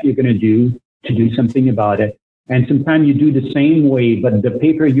how is that you're going to do something about it. And sometimes you do the same way, but the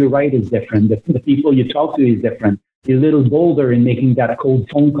paper you write is different. The people you talk to is different. You're a little bolder in making that cold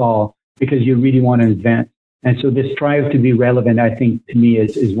phone call because you really want to advance. And so this strive to be relevant, I think, to me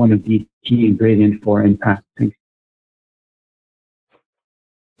is one of the key ingredients for impact. Thanks.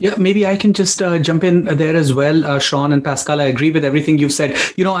 Yeah, maybe I can just jump in there as well, Shawn and Pascal. I agree with everything you've said.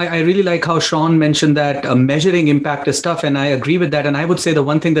 I really like how Shawn mentioned that measuring impact is tough, and I agree with that. And I would say the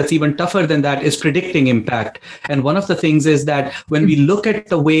one thing that's even tougher than that is predicting impact. And one of the things is that when we look at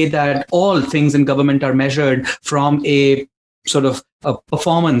the way that all things in government are measured from a sort of a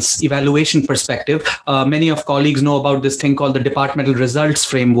performance evaluation perspective, many of colleagues know about this thing called the departmental results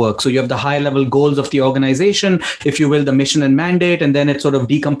framework. So you have the high level goals of the organization, if you will, the mission and mandate, and then it sort of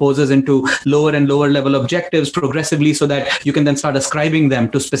decomposes into lower and lower level objectives progressively so that you can then start ascribing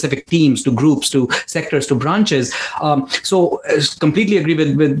them to specific teams, to groups, to sectors, to branches. So completely agree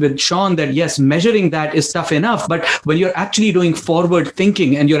with Shawn that yes, measuring that is tough enough, but when you're actually doing forward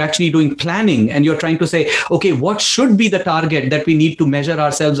thinking and you're actually doing planning and you're trying to say, okay, what should be the target that we need to measure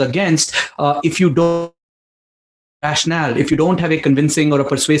ourselves against, if you don't rationale, if you don't have a convincing or a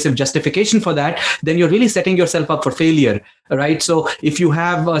persuasive justification for that, then you're really setting yourself up for failure, right? So if you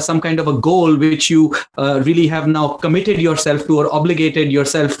have some kind of a goal which you really have now committed yourself to or obligated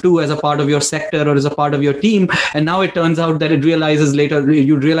yourself to as a part of your sector or as a part of your team, and now it turns out that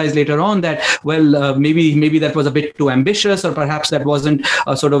you realize later on that, well, maybe that was a bit too ambitious, or perhaps that wasn't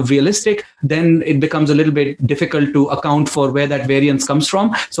sort of realistic, then it becomes a little bit difficult to account for where that variance comes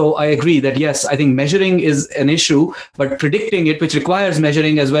from. So I agree that yes, I think measuring is an issue, but predicting it, which requires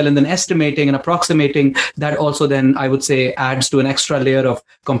measuring as well, and then estimating and approximating, that also then I would say adds to an extra layer of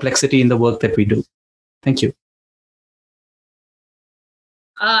complexity in the work that we do. Thank you.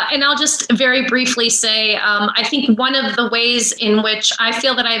 And I'll just very briefly say, I think one of the ways in which I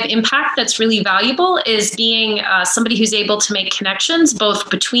feel that I have impact that's really valuable is being somebody who's able to make connections, both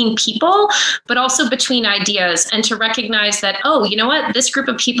between people, but also between ideas, and to recognize that, oh, you know what, this group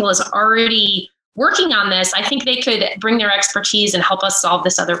of people is already working on this, I think they could bring their expertise and help us solve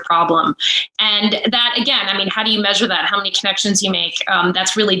this other problem. And that, again, I mean, how do you measure that? How many connections you make?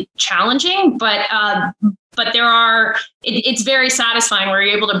 That's really challenging, but there are, it's very satisfying where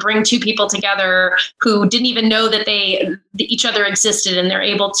you're able to bring two people together who didn't even know that each other existed, and they're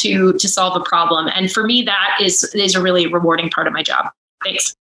able to solve a problem. And for me, that is a really rewarding part of my job.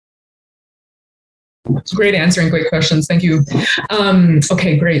 Thanks. It's great answering, great questions. Thank you.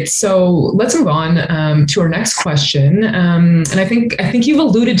 Okay, great. So let's move on to our next question. And I think you've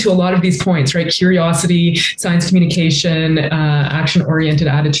alluded to a lot of these points, right? Curiosity, science communication, action-oriented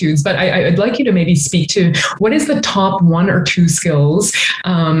attitudes. But I'd like you to maybe speak to what is the top 1 or 2 skills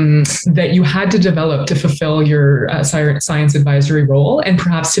that you had to develop to fulfill your science advisory role, and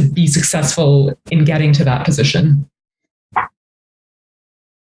perhaps to be successful in getting to that position.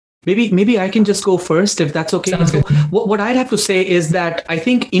 Maybe I can just go first, if that's okay. Sounds good. What I'd have to say is that I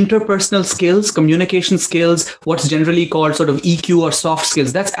think interpersonal skills, communication skills, what's generally called sort of EQ or soft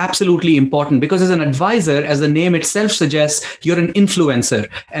skills, that's absolutely important, because as an advisor, as the name itself suggests, you're an influencer.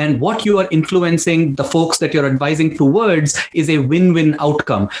 And what you are influencing the folks that you're advising towards is a win-win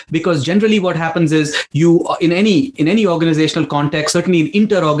outcome. Because generally what happens is you, in any organizational context, certainly in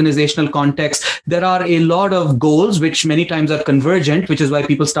inter-organizational context, there are a lot of goals which many times are convergent, which is why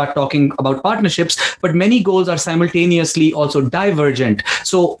people start talking about partnerships, but many goals are simultaneously also divergent.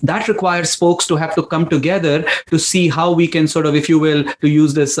 So that requires folks to have to come together to see how we can sort of, if you will, to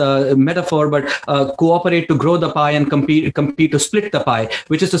use this metaphor, but cooperate to grow the pie and compete to split the pie,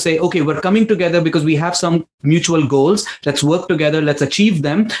 which is to say, okay, we're coming together because we have some mutual goals. Let's work together. Let's achieve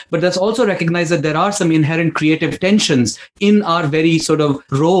them. But let's also recognize that there are some inherent creative tensions in our very sort of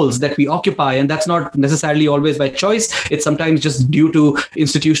roles that we occupy. And that's not necessarily always by choice. It's sometimes just due to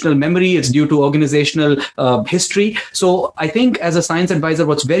institutional memory, it's due to organizational history. So I think as a science advisor,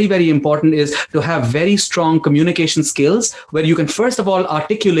 what's very, very important is to have very strong communication skills, where you can first of all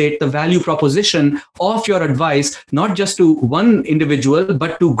articulate the value proposition of your advice, not just to one individual,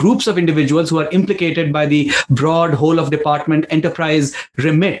 but to groups of individuals who are implicated by the broad whole of department enterprise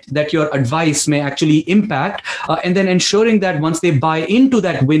remit that your advice may actually impact. And then ensuring that once they buy into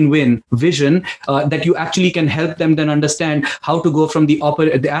that win-win vision, that you actually can help them then understand how to go from the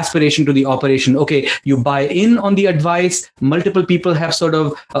aspiration to the operation. Okay, you buy in on the advice. Multiple people have sort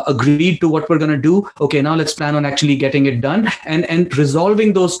of agreed to what we're going to do. Okay, now let's plan on actually getting it done, and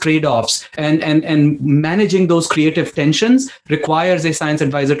resolving those trade-offs and managing those creative tensions requires a science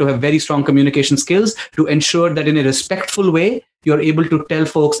advisor to have very strong communication skills to ensure that in a respectful way, you're able to tell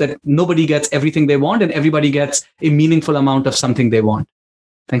folks that nobody gets everything they want and everybody gets a meaningful amount of something they want.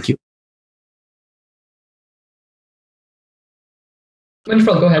 Thank you.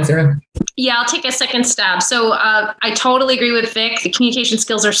 Wonderful. Go ahead, Sarah. Yeah, I'll take a second stab. So I totally agree with Vic. The communication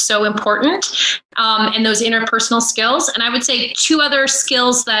skills are so important, and those interpersonal skills. And I would say 2 other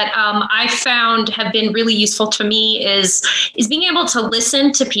skills that I found have been really useful to me is being able to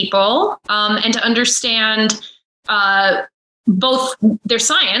listen to people and to understand both their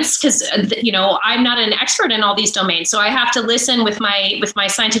science, because I'm not an expert in all these domains, so I have to listen with my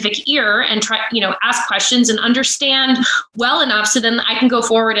scientific ear and try ask questions and understand well enough so then I can go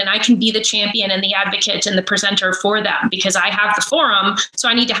forward and I can be the champion and the advocate and the presenter for them, because I have the forum. So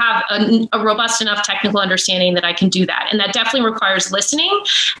I need to have a robust enough technical understanding that I can do that, and that definitely requires listening,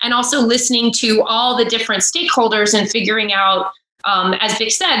 and also listening to all the different stakeholders and figuring out, as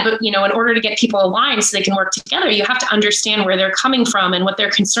Vic said, but in order to get people aligned so they can work together, you have to understand where they're coming from and what their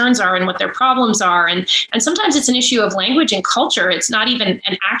concerns are and what their problems are. And sometimes it's an issue of language and culture. It's not even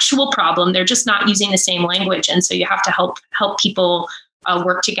an actual problem. They're just not using the same language. And so you have to help people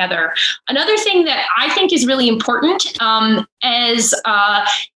work together. Another thing that I think is really important is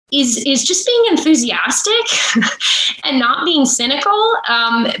just being enthusiastic and not being cynical,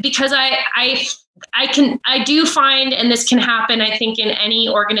 because I do find, and this can happen, I think, in any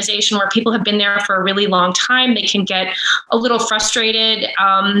organization where people have been there for a really long time, they can get a little frustrated,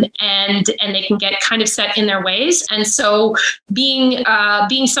 and they can get kind of set in their ways. And so being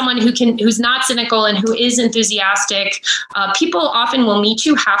someone who's not cynical and who is enthusiastic, people often will meet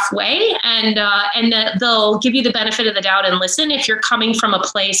you halfway, and they'll give you the benefit of the doubt and listen if you're coming from a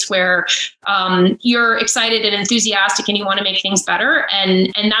place where you're excited and enthusiastic and you want to make things better.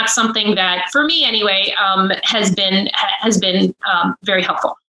 And that's something that, for me anyway, has been very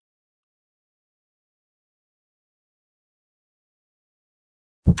helpful.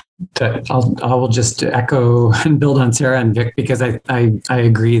 I will just echo and build on Sarah and Vic, because I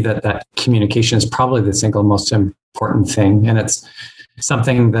agree that communication is probably the single most important thing, and it's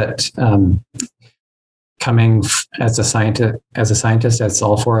something that coming as a scientist, as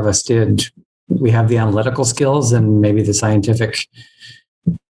all 4 of us did, we have the analytical skills and maybe the scientific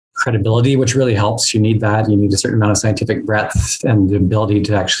credibility, which really helps. You need that. You need a certain amount of scientific breadth and the ability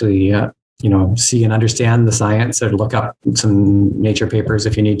to actually, see and understand the science, or look up some nature papers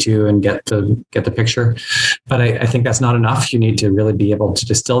if you need to and get the picture. But I think that's not enough. You need to really be able to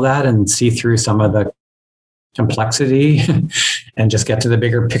distill that and see through some of the complexity and just get to the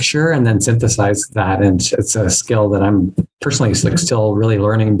bigger picture and then synthesize that. And it's a skill that I'm personally still really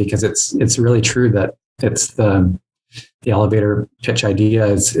learning, because it's really true that it's the elevator pitch idea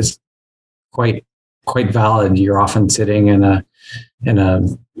is quite valid. You're often sitting in a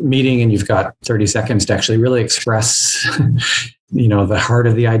meeting and you've got 30 seconds to actually really express the heart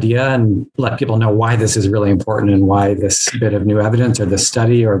of the idea and let people know why this is really important and why this bit of new evidence or this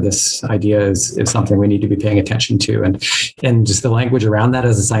study or this idea is something we need to be paying attention to. And just the language around that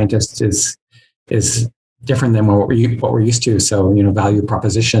as a scientist is different than what we're used to. So, value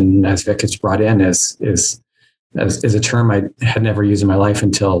proposition, as Vic has brought in, is a term I had never used in my life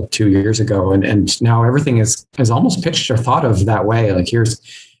until 2 years ago. And now everything is almost pitched or thought of that way. Like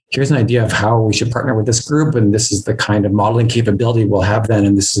here's an idea of how we should partner with this group, and this is the kind of modeling capability we'll have then,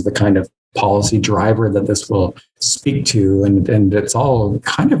 and this is the kind of policy driver that this will speak to. And it's all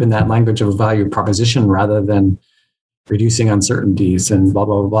kind of in that language of a value proposition rather than reducing uncertainties and blah,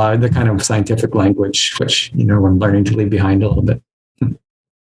 blah, blah, the kind of scientific language, which, I'm learning to leave behind a little bit.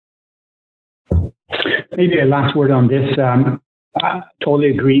 Maybe a last word on this. I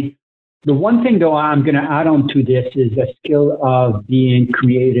totally agree. The one thing, though, I'm going to add on to this is a skill of being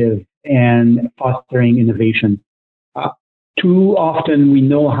creative and fostering innovation. Too often we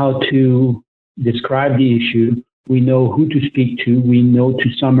know how to describe the issue. We know who to speak to. We know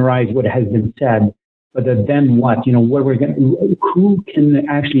to summarize what has been said. But then what? Who can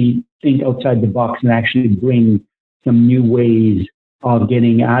actually think outside the box and actually bring some new ways of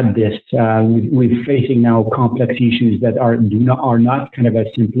getting at this? We're facing now complex issues that are not kind of a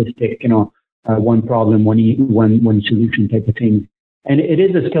simplistic, one problem, one solution type of thing. And it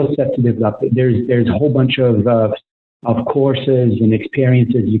is a skill set to develop. There's a whole bunch of courses and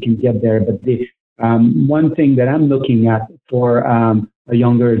experiences you can get there. But the one thing that I'm looking at for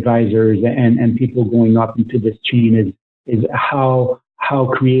younger advisors and people going up into this chain is how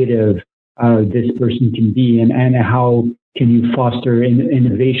creative this person can be, and how can you foster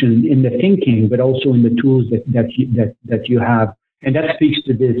innovation in the thinking, but also in the tools that you have. And that speaks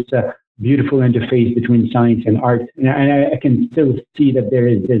to this beautiful interface between science and art. And I can still see that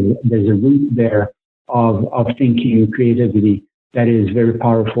there's a root there of thinking and creativity that is very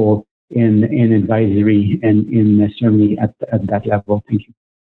powerful in advisory and certainly at that level. Thank you.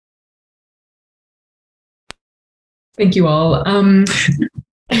 Thank you all.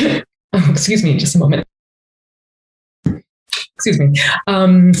 Excuse me, just a moment. Excuse me.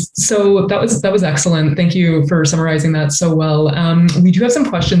 So that was excellent. Thank you for summarizing that so well. We do have some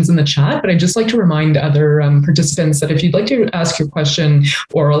questions in the chat, but I'd just like to remind other participants that if you'd like to ask your question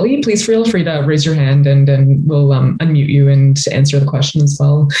orally, please feel free to raise your hand and we'll unmute you and answer the question as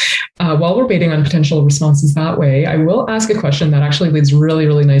well. While we're waiting on potential responses that way, I will ask a question that actually leads really,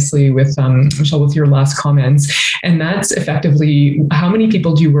 really nicely with Michel, with your last comments. And that's effectively, how many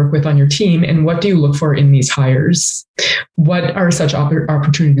people do you work with on your team, and what do you look for in these hires? What are such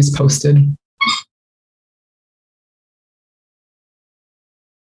opportunities posted?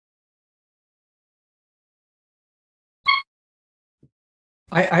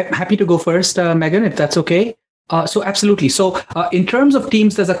 I'm happy to go first, Megan, if that's okay. So absolutely. So in terms of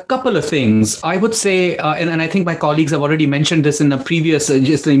teams, there's a couple of things I would say, and I think my colleagues have already mentioned this in a previous,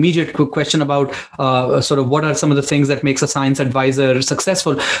 just an immediate quick question about sort of what are some of the things that makes a science advisor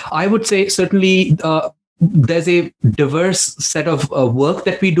successful. I would say certainly there's a diverse set of work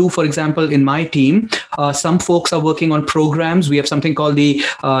that we do. For example, in my team, some folks are working on programs. We have something called the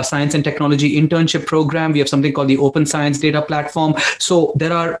Science and Technology Internship Program. We have something called the Open Science Data Platform. So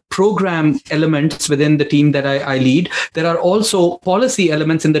there are program elements within the team that I lead. There are also policy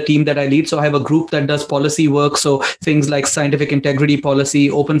elements in the team that I lead. So I have a group that does policy work. So things like scientific integrity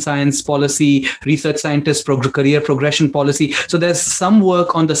policy, open science policy, research scientist, career progression policy. So there's some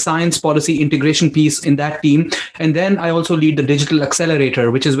work on the science policy integration piece in that team. And then I also lead the digital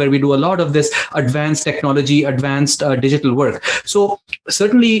accelerator, which is where we do a lot of this advanced technology, advanced digital work. So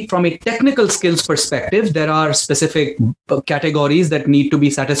certainly from a technical skills perspective, there are specific categories that need to be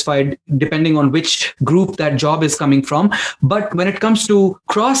satisfied depending on which group that job is coming from. But when it comes to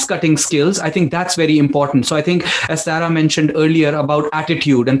cross-cutting skills, I think that's very important. So I think, as Sarah mentioned earlier about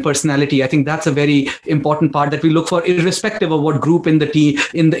attitude and personality, I think that's a very important part that we look for, irrespective of what group in the team,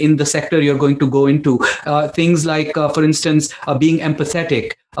 in the sector you're going to go into. Things like, for instance, being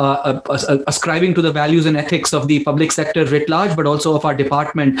empathetic, ascribing to the values and ethics of the public sector writ large, but also of our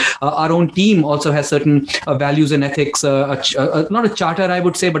department. Our own team also has certain values and ethics, not a charter, I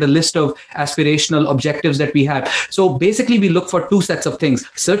would say, but a list of aspirational objectives that we have. So basically, we look for two sets of things.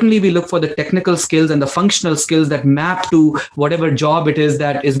 Certainly, we look for the technical skills and the functional skills that map to whatever job it is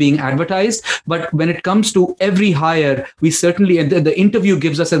that is being advertised. But when it comes to every hire, we certainly, and the interview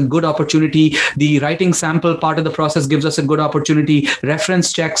gives us a good opportunity. The writing sample part of the process gives us a good opportunity.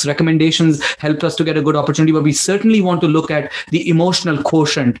 Reference checks, recommendations help us to get a good opportunity. But we certainly want to look at the emotional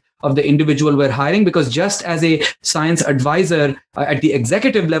quotient of the individual we're hiring, because just as a science advisor at the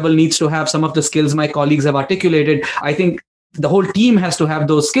executive level needs to have some of the skills my colleagues have articulated, I think the whole team has to have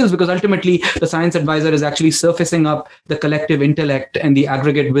those skills, because ultimately the science advisor is actually surfacing up the collective intellect and the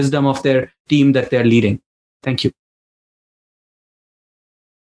aggregate wisdom of their team that they're leading. Thank you.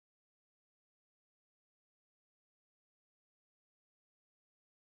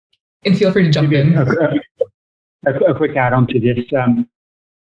 And feel free to jump in. A quick add-on to this.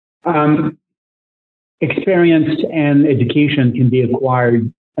 Experience and education can be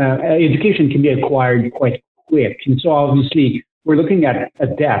acquired. Education can be acquired quite quick, and so obviously we're looking at a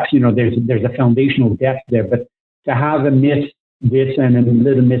depth. There's a foundational depth there, but to have a miss this and a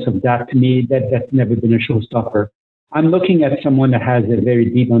little miss of that, to me, that's never been a showstopper. I'm looking at someone that has a very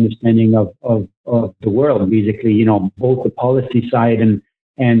deep understanding of the world, basically. Both the policy side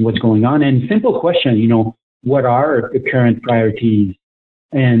and what's going on. And simple question, what are the current priorities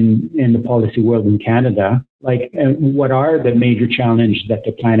in the policy world in Canada? Like, what are the major challenges that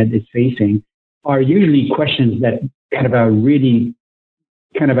the planet is facing? Are usually questions that really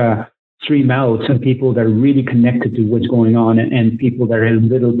stream out some people that are really connected to what's going on, and people that are a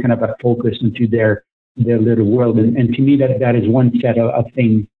little focused into their little world. And to me, that is one set of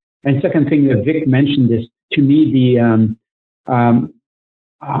things. And second thing that Vic mentioned is, to me,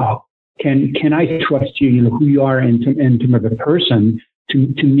 can I trust you? Who you are in terms of a person,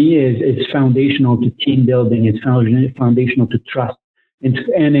 to me is foundational to team building. It's foundational to trust, and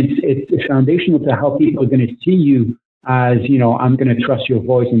it's foundational to how people are going to see you as, I'm going to trust your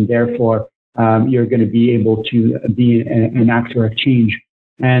voice, and therefore you're going to be able to be an actor of change.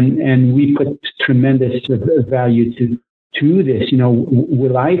 And we put tremendous value to this.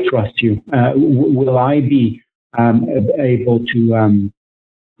 Will I trust you? Will I be able to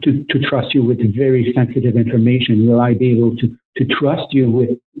trust you with very sensitive information? Will I be able to trust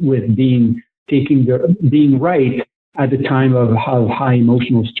you with being right at the time of high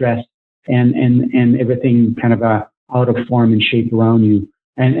emotional stress and everything out of form and shape around you?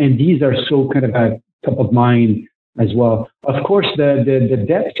 And these are so top of mind as well. Of course, the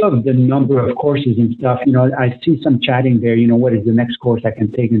depth of the number of courses and stuff, I see some chatting there, what is the next course I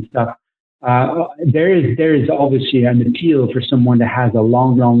can take and stuff. There is obviously an appeal for someone that has a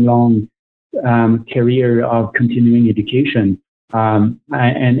long career of continuing education, and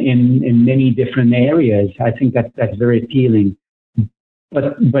in many different areas. I think that's very appealing.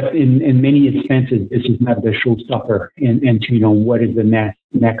 But in many instances, this is not the showstopper into what is the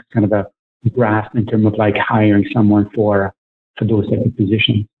next a grasp in terms of hiring someone for those type of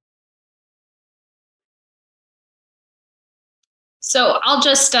positions. So I'll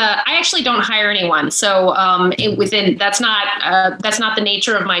just, I actually don't hire anyone. So that's not the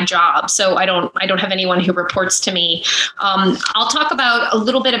nature of my job. So I don't have anyone who reports to me. I'll talk about a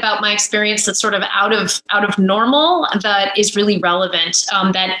little bit about my experience that's sort of out of normal, that is really relevant,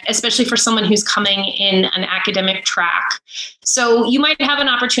 that especially for someone who's coming in an academic track. So you might have an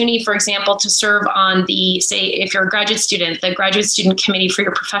opportunity, for example, to serve on say, if you're a graduate student, the graduate student committee for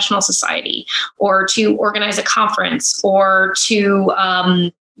your professional society, or to organize a conference, or to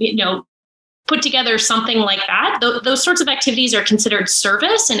put together something like that. Those sorts of activities are considered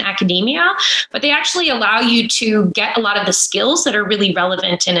service in academia, but they actually allow you to get a lot of the skills that are really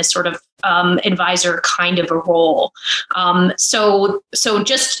relevant in a sort of advisor kind of a role. So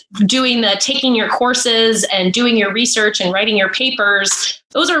just taking your courses and doing your research and writing your papers,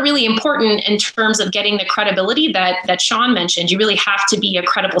 those are really important in terms of getting the credibility that Shawn mentioned. You really have to be a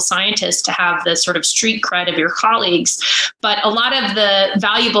credible scientist to have the sort of street cred of your colleagues. But a lot of the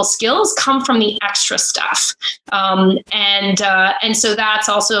valuable skills come from the extra stuff. And so that's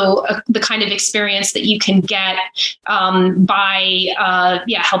also the kind of experience that you can get by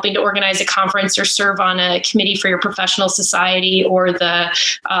helping to organize a conference or serve on a committee for your professional society or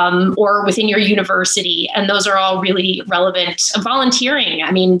or within your university. And those are all really relevant. Volunteering.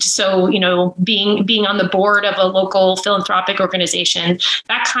 I mean, so, being on the board of a local philanthropic organization,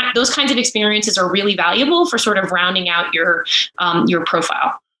 those kinds of experiences are really valuable for sort of rounding out your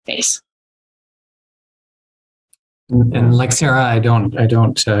profile. Thanks. And like Sarah, I don't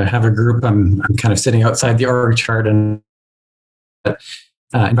have a group. I'm kind of sitting outside the org chart, and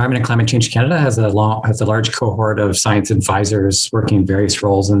Environment and Climate Change Canada has a large cohort of science advisors working in various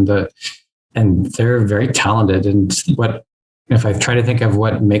roles, and they're very talented. And what if I try to think of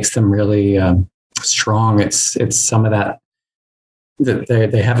what makes them really strong? It's some of that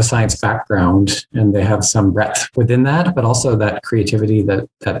they have a science background and they have some breadth within that, but also that creativity that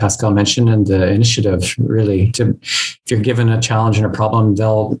Pascal mentioned, and the initiative really if you're given a challenge and a problem,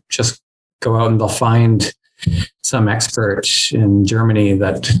 they'll just go out and they'll find some expert in Germany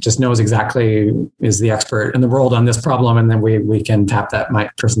that just knows exactly, is the expert in the world on this problem. And then we can tap that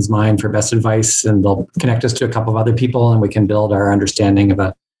person's mind for best advice, and they'll connect us to a couple of other people, and we can build our understanding of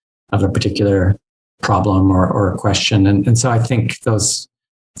a particular problem or a question. And so I think those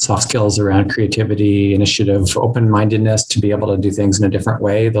soft skills around creativity, initiative, open-mindedness to be able to do things in a different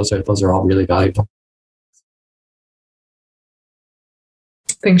way, those are all really valuable.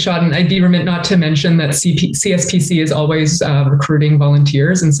 Thanks, Shawn. I'd be remiss not to mention that CSPC is always recruiting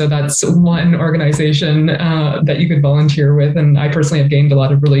volunteers. And so that's one organization that you could volunteer with. And I personally have gained a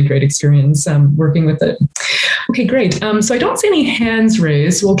lot of really great experience working with it. Okay, great. So I don't see any hands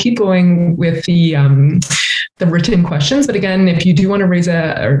raised. We'll keep going with the written questions. But again, if you do want to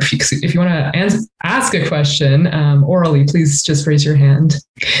if you want to ask a question orally, please just raise your hand.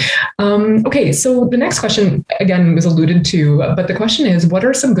 Okay, so the next question, again, was alluded to, but the question is, what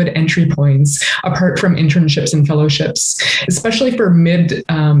are some good entry points apart from internships and fellowships, especially for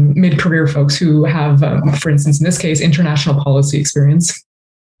mid-career folks who have, for instance, in this case, international policy experience?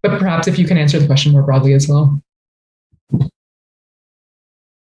 But perhaps if you can answer the question more broadly as well.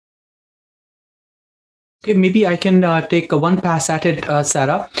 Okay, maybe I can take one pass at it,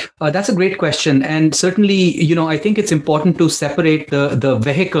 Sarah. That's a great question. And certainly, I think it's important to separate the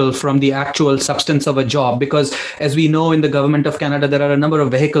vehicle from the actual substance of a job, because as we know, in the government of Canada, there are a number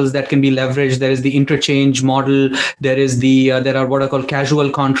of vehicles that can be leveraged. There is the interchange model. There are what are called casual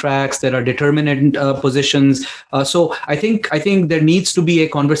contracts. There are determinate positions. So I think there needs to be a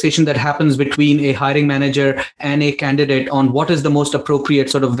conversation that happens between a hiring manager and a candidate on what is the most appropriate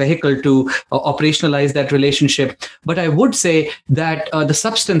sort of vehicle to operationalize that relationship. But I would say that the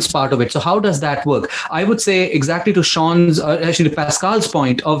substance part of it, so how does that work? I would say exactly to Shawn's, actually to Pascal's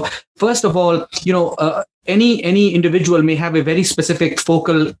point of, first of all, any individual may have a very specific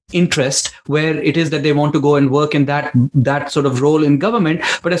focal interest where it is that they want to go and work in that sort of role in government.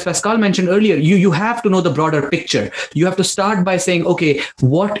 But as Pascal mentioned earlier, you have to know the broader picture. You have to start by saying, okay,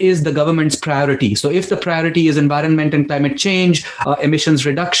 what is the government's priority? So if the priority is environment and climate change, emissions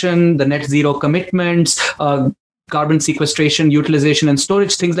reduction, the net zero commitments, carbon sequestration, utilization, and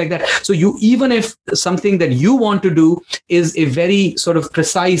storage, things like that. So even if something that you want to do is a very sort of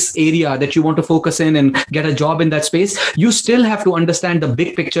precise area that you want to focus in and get a job in that space, you still have to understand the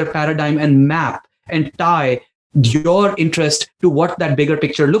big picture paradigm and map and tie your interest to what that bigger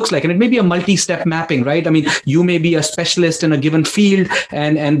picture looks like. And it may be a multi-step mapping, right? I mean, you may be a specialist in a given field,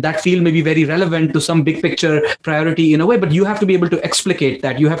 and that field may be very relevant to some big picture priority in a way, but you have to be able to explicate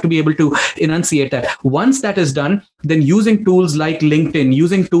that. You have to be able to enunciate that. Once that is done, then using tools like LinkedIn,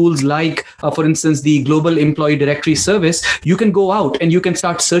 using tools like, for instance, the Global Employee Directory Service, you can go out and you can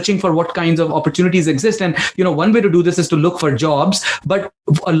start searching for what kinds of opportunities exist. And, one way to do this is to look for jobs, but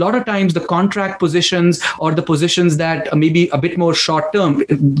a lot of times the contract positions or the positions that may be a bit more short term,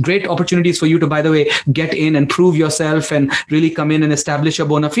 great opportunities for you to, by the way, get in and prove yourself and really come in and establish your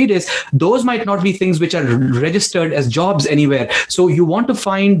bona fides. Those might not be things which are registered as jobs anywhere. So you want to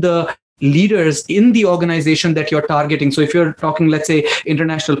find the leaders in the organization that you're targeting. So if you're talking, let's say,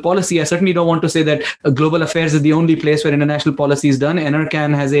 international policy, I certainly don't want to say that global affairs is the only place where international policy is done.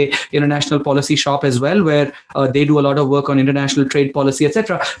 NRCan has a international policy shop as well, where they do a lot of work on international trade policy,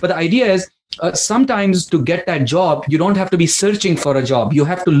 etc. But the idea is, sometimes to get that job, you don't have to be searching for a job. You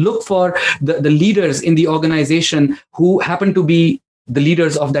have to look for the leaders in the organization who happen to be the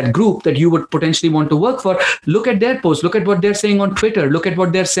leaders of that group that you would potentially want to work for. Look at their posts, look at what they're saying on Twitter, look at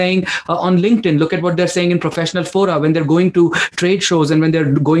what they're saying on LinkedIn, look at what they're saying in professional fora when they're going to trade shows and when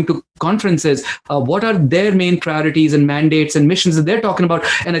they're going to conferences. What are their main priorities and mandates and missions that they're talking about?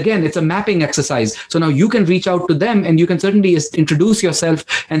 And again, it's a mapping exercise. So now you can reach out to them and you can certainly introduce yourself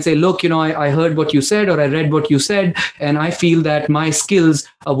and say, look, I heard what you said, or I read what you said, and I feel that my skills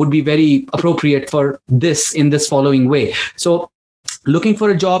would be very appropriate for this in this following way. So looking for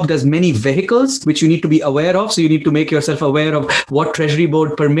a job, there's many vehicles which you need to be aware of. So you need to make yourself aware of what Treasury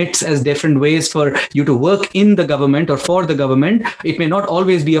Board permits as different ways for you to work in the government or for the government. It may not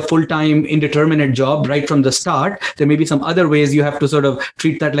always be a full-time indeterminate job right from the start. There may be some other ways you have to sort of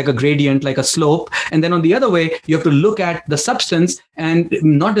treat that like a gradient, like a slope. And then on the other way, you have to look at the substance and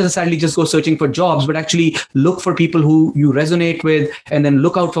not necessarily just go searching for jobs, but actually look for people who you resonate with, and then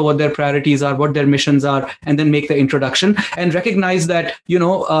look out for what their priorities are, what their missions are, and then make the introduction and recognize that,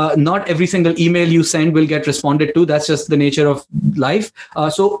 not every single email you send will get responded to. That's just the nature of life.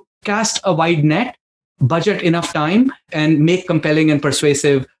 So cast a wide net, budget enough time, and make compelling and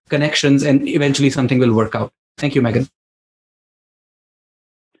persuasive connections, and eventually something will work out. Thank you, Megan.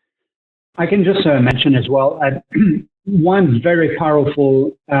 I can just mention as well, one very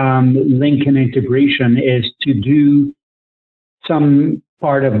powerful link and integration is to do some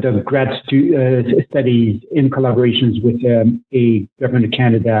part of the grad studies in collaborations with a Government of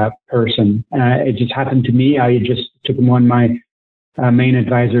Canada person. It just happened to me. I just took on my main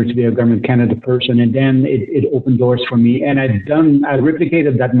advisor to be a Government of Canada person, and then it opened doors for me. And I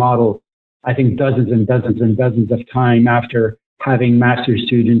replicated that model, I think, dozens and dozens and dozens of times after having master's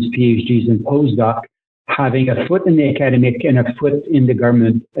students, PhDs, and postdoc, having a foot in the academic and a foot in the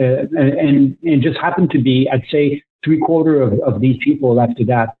government. And just happened to be, I'd say, 3/4 of these people after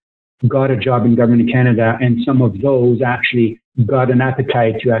that got a job in Government of Canada, and some of those actually got an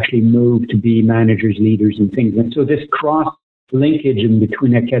appetite to actually move to be managers, leaders, and things. And so this cross linkage in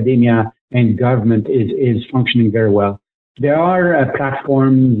between academia and government is functioning very well. There are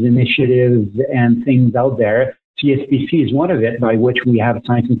platforms, initiatives, and things out there. CSPC is one of it, by which we have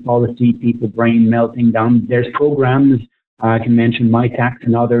science and policy, people brain melting down. There's programs, I can mention MyTax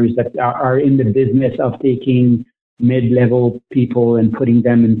and others, that are in the business of taking mid-level people and putting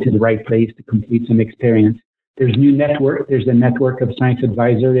them into the right place to complete some experience. There's new network. There's a network of science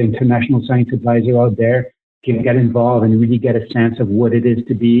advisor, international science advisor out there. You can get involved and really get a sense of what it is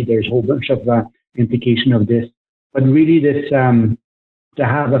to be. There's a whole bunch of implication of this. But really this, to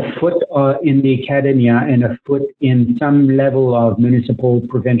have a foot in the academia and a foot in some level of municipal,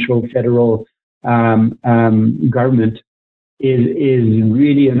 provincial, federal government is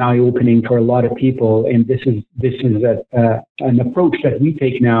really an eye-opening for a lot of people. And this is an approach that we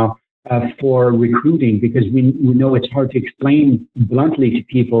take now for recruiting, because we know it's hard to explain bluntly to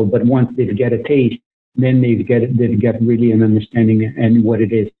people, but once they get a taste, then they get really an understanding and what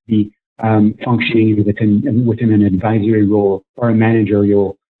it is to be functioning within an advisory role or a managerial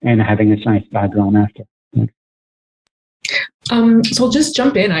role and having a science background after. So I'll just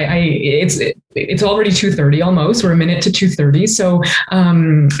jump in. It's already 2:30 almost. We're a minute to 2:30. So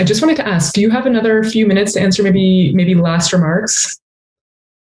I just wanted to ask, do you have another few minutes to answer maybe last remarks?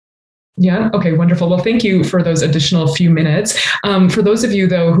 Yeah. Okay. Wonderful. Well, thank you for those additional few minutes. For those of you,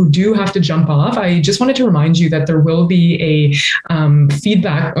 though, who do have to jump off, I just wanted to remind you that there will be a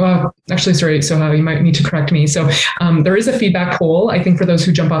feedback. Actually, sorry. So you might need to correct me. So there is a feedback poll. I think for those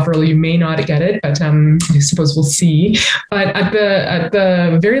who jump off early, you may not get it, but I suppose we'll see. But at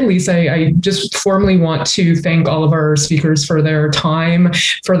the very least, I just formally want to thank all of our speakers for their time,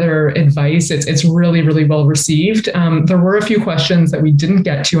 for their advice. It's really, really well received. There were a few questions that we didn't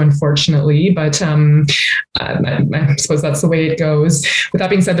get to, unfortunately, but I suppose that's the way it goes. With that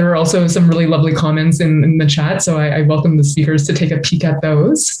being said, there are also some really lovely comments in the chat, so I welcome the speakers to take a peek at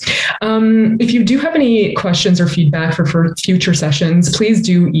those. If you do have any questions or feedback for future sessions, please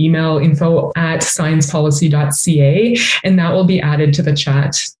do email info@sciencepolicy.ca, and that will be added to the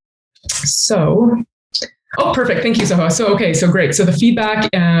chat. So, oh, perfect. Thank you, Soha. So great. So the feedback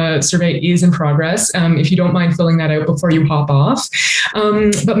survey is in progress. If you don't mind filling that out before you hop off.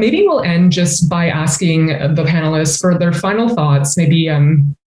 But maybe we'll end just by asking the panelists for their final thoughts, maybe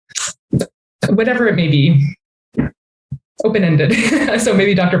whatever it may be, open-ended. So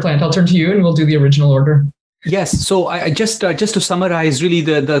maybe Dr. Plant, I'll turn to you and we'll do the original order. Yes. So I just to summarize really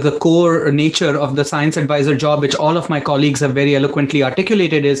the core nature of the science advisor job, which all of my colleagues have very eloquently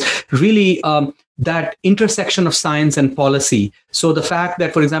articulated, is really that intersection of science and policy. So the fact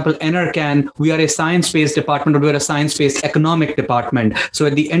that, for example, NRCan, we are a science-based department, or we're a science-based economic department. So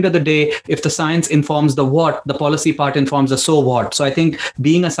at the end of the day, if the science informs the what, the policy part informs the so what. So I think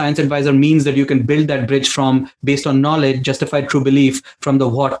being a science advisor means that you can build that bridge from, based on knowledge, justified true belief, from the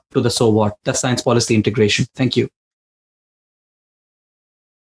what to the so what. That's science policy integration. Thank you.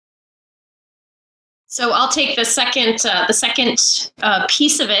 So I'll take the second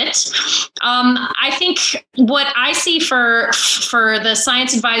piece of it. I think what I see for the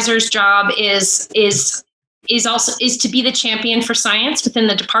science advisor's job is is to be the champion for science within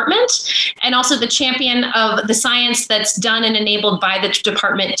the department, and also the champion of the science that's done and enabled by the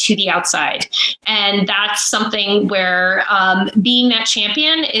department to the outside. And that's something where being that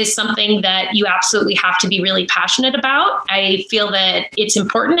champion is something that you absolutely have to be really passionate about. I feel that it's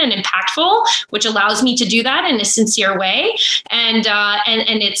important and impactful, which allows me to do that in a sincere way. And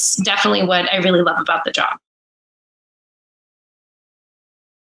it's definitely what I really love about the job.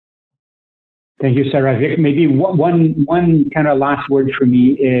 Thank you, Sarah. Vic, maybe one kind of last word for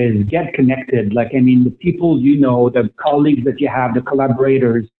me is get connected. Like, I mean, the people you know, the colleagues that you have, the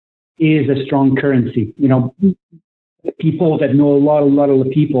collaborators is a strong currency. You know, people that know a lot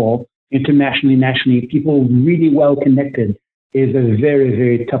of people internationally, nationally, people really well connected is a very,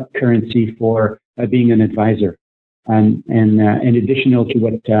 very tough currency for being an advisor. And additional to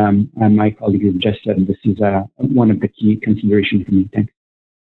what my colleague has just said, this is one of the key considerations for me. Thanks.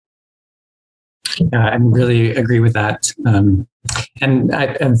 I really agree with that. And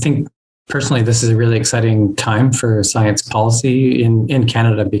I think personally, this is a really exciting time for science policy in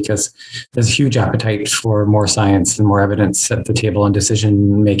Canada, because there's a huge appetite for more science and more evidence at the table in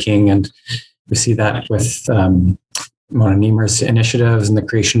decision making. And we see that with Mona Niemer's initiatives and the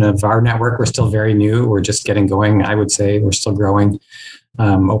creation of our network. We're still very new. We're just getting going. I would say we're still growing.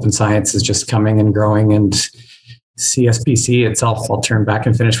 Open science is just coming and growing, and CSPC itself, I'll turn back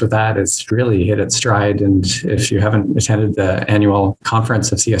and finish with that, it's really hit its stride. And if you haven't attended the annual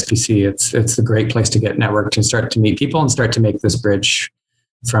conference of CSPC, it's a great place to get networked and start to meet people and start to make this bridge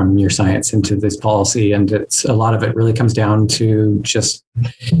from your science into this policy. And it's a lot of it really comes down to just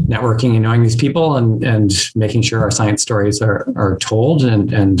networking and knowing these people and making sure our science stories are told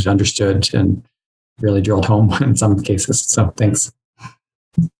and understood and really drilled home in some cases. So thanks.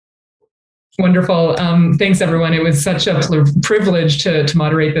 Wonderful. Thanks, everyone. It was such a privilege to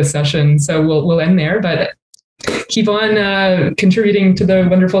moderate this session. So we'll end there, but keep on contributing to the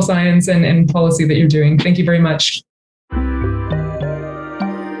wonderful science and policy that you're doing. Thank you very much.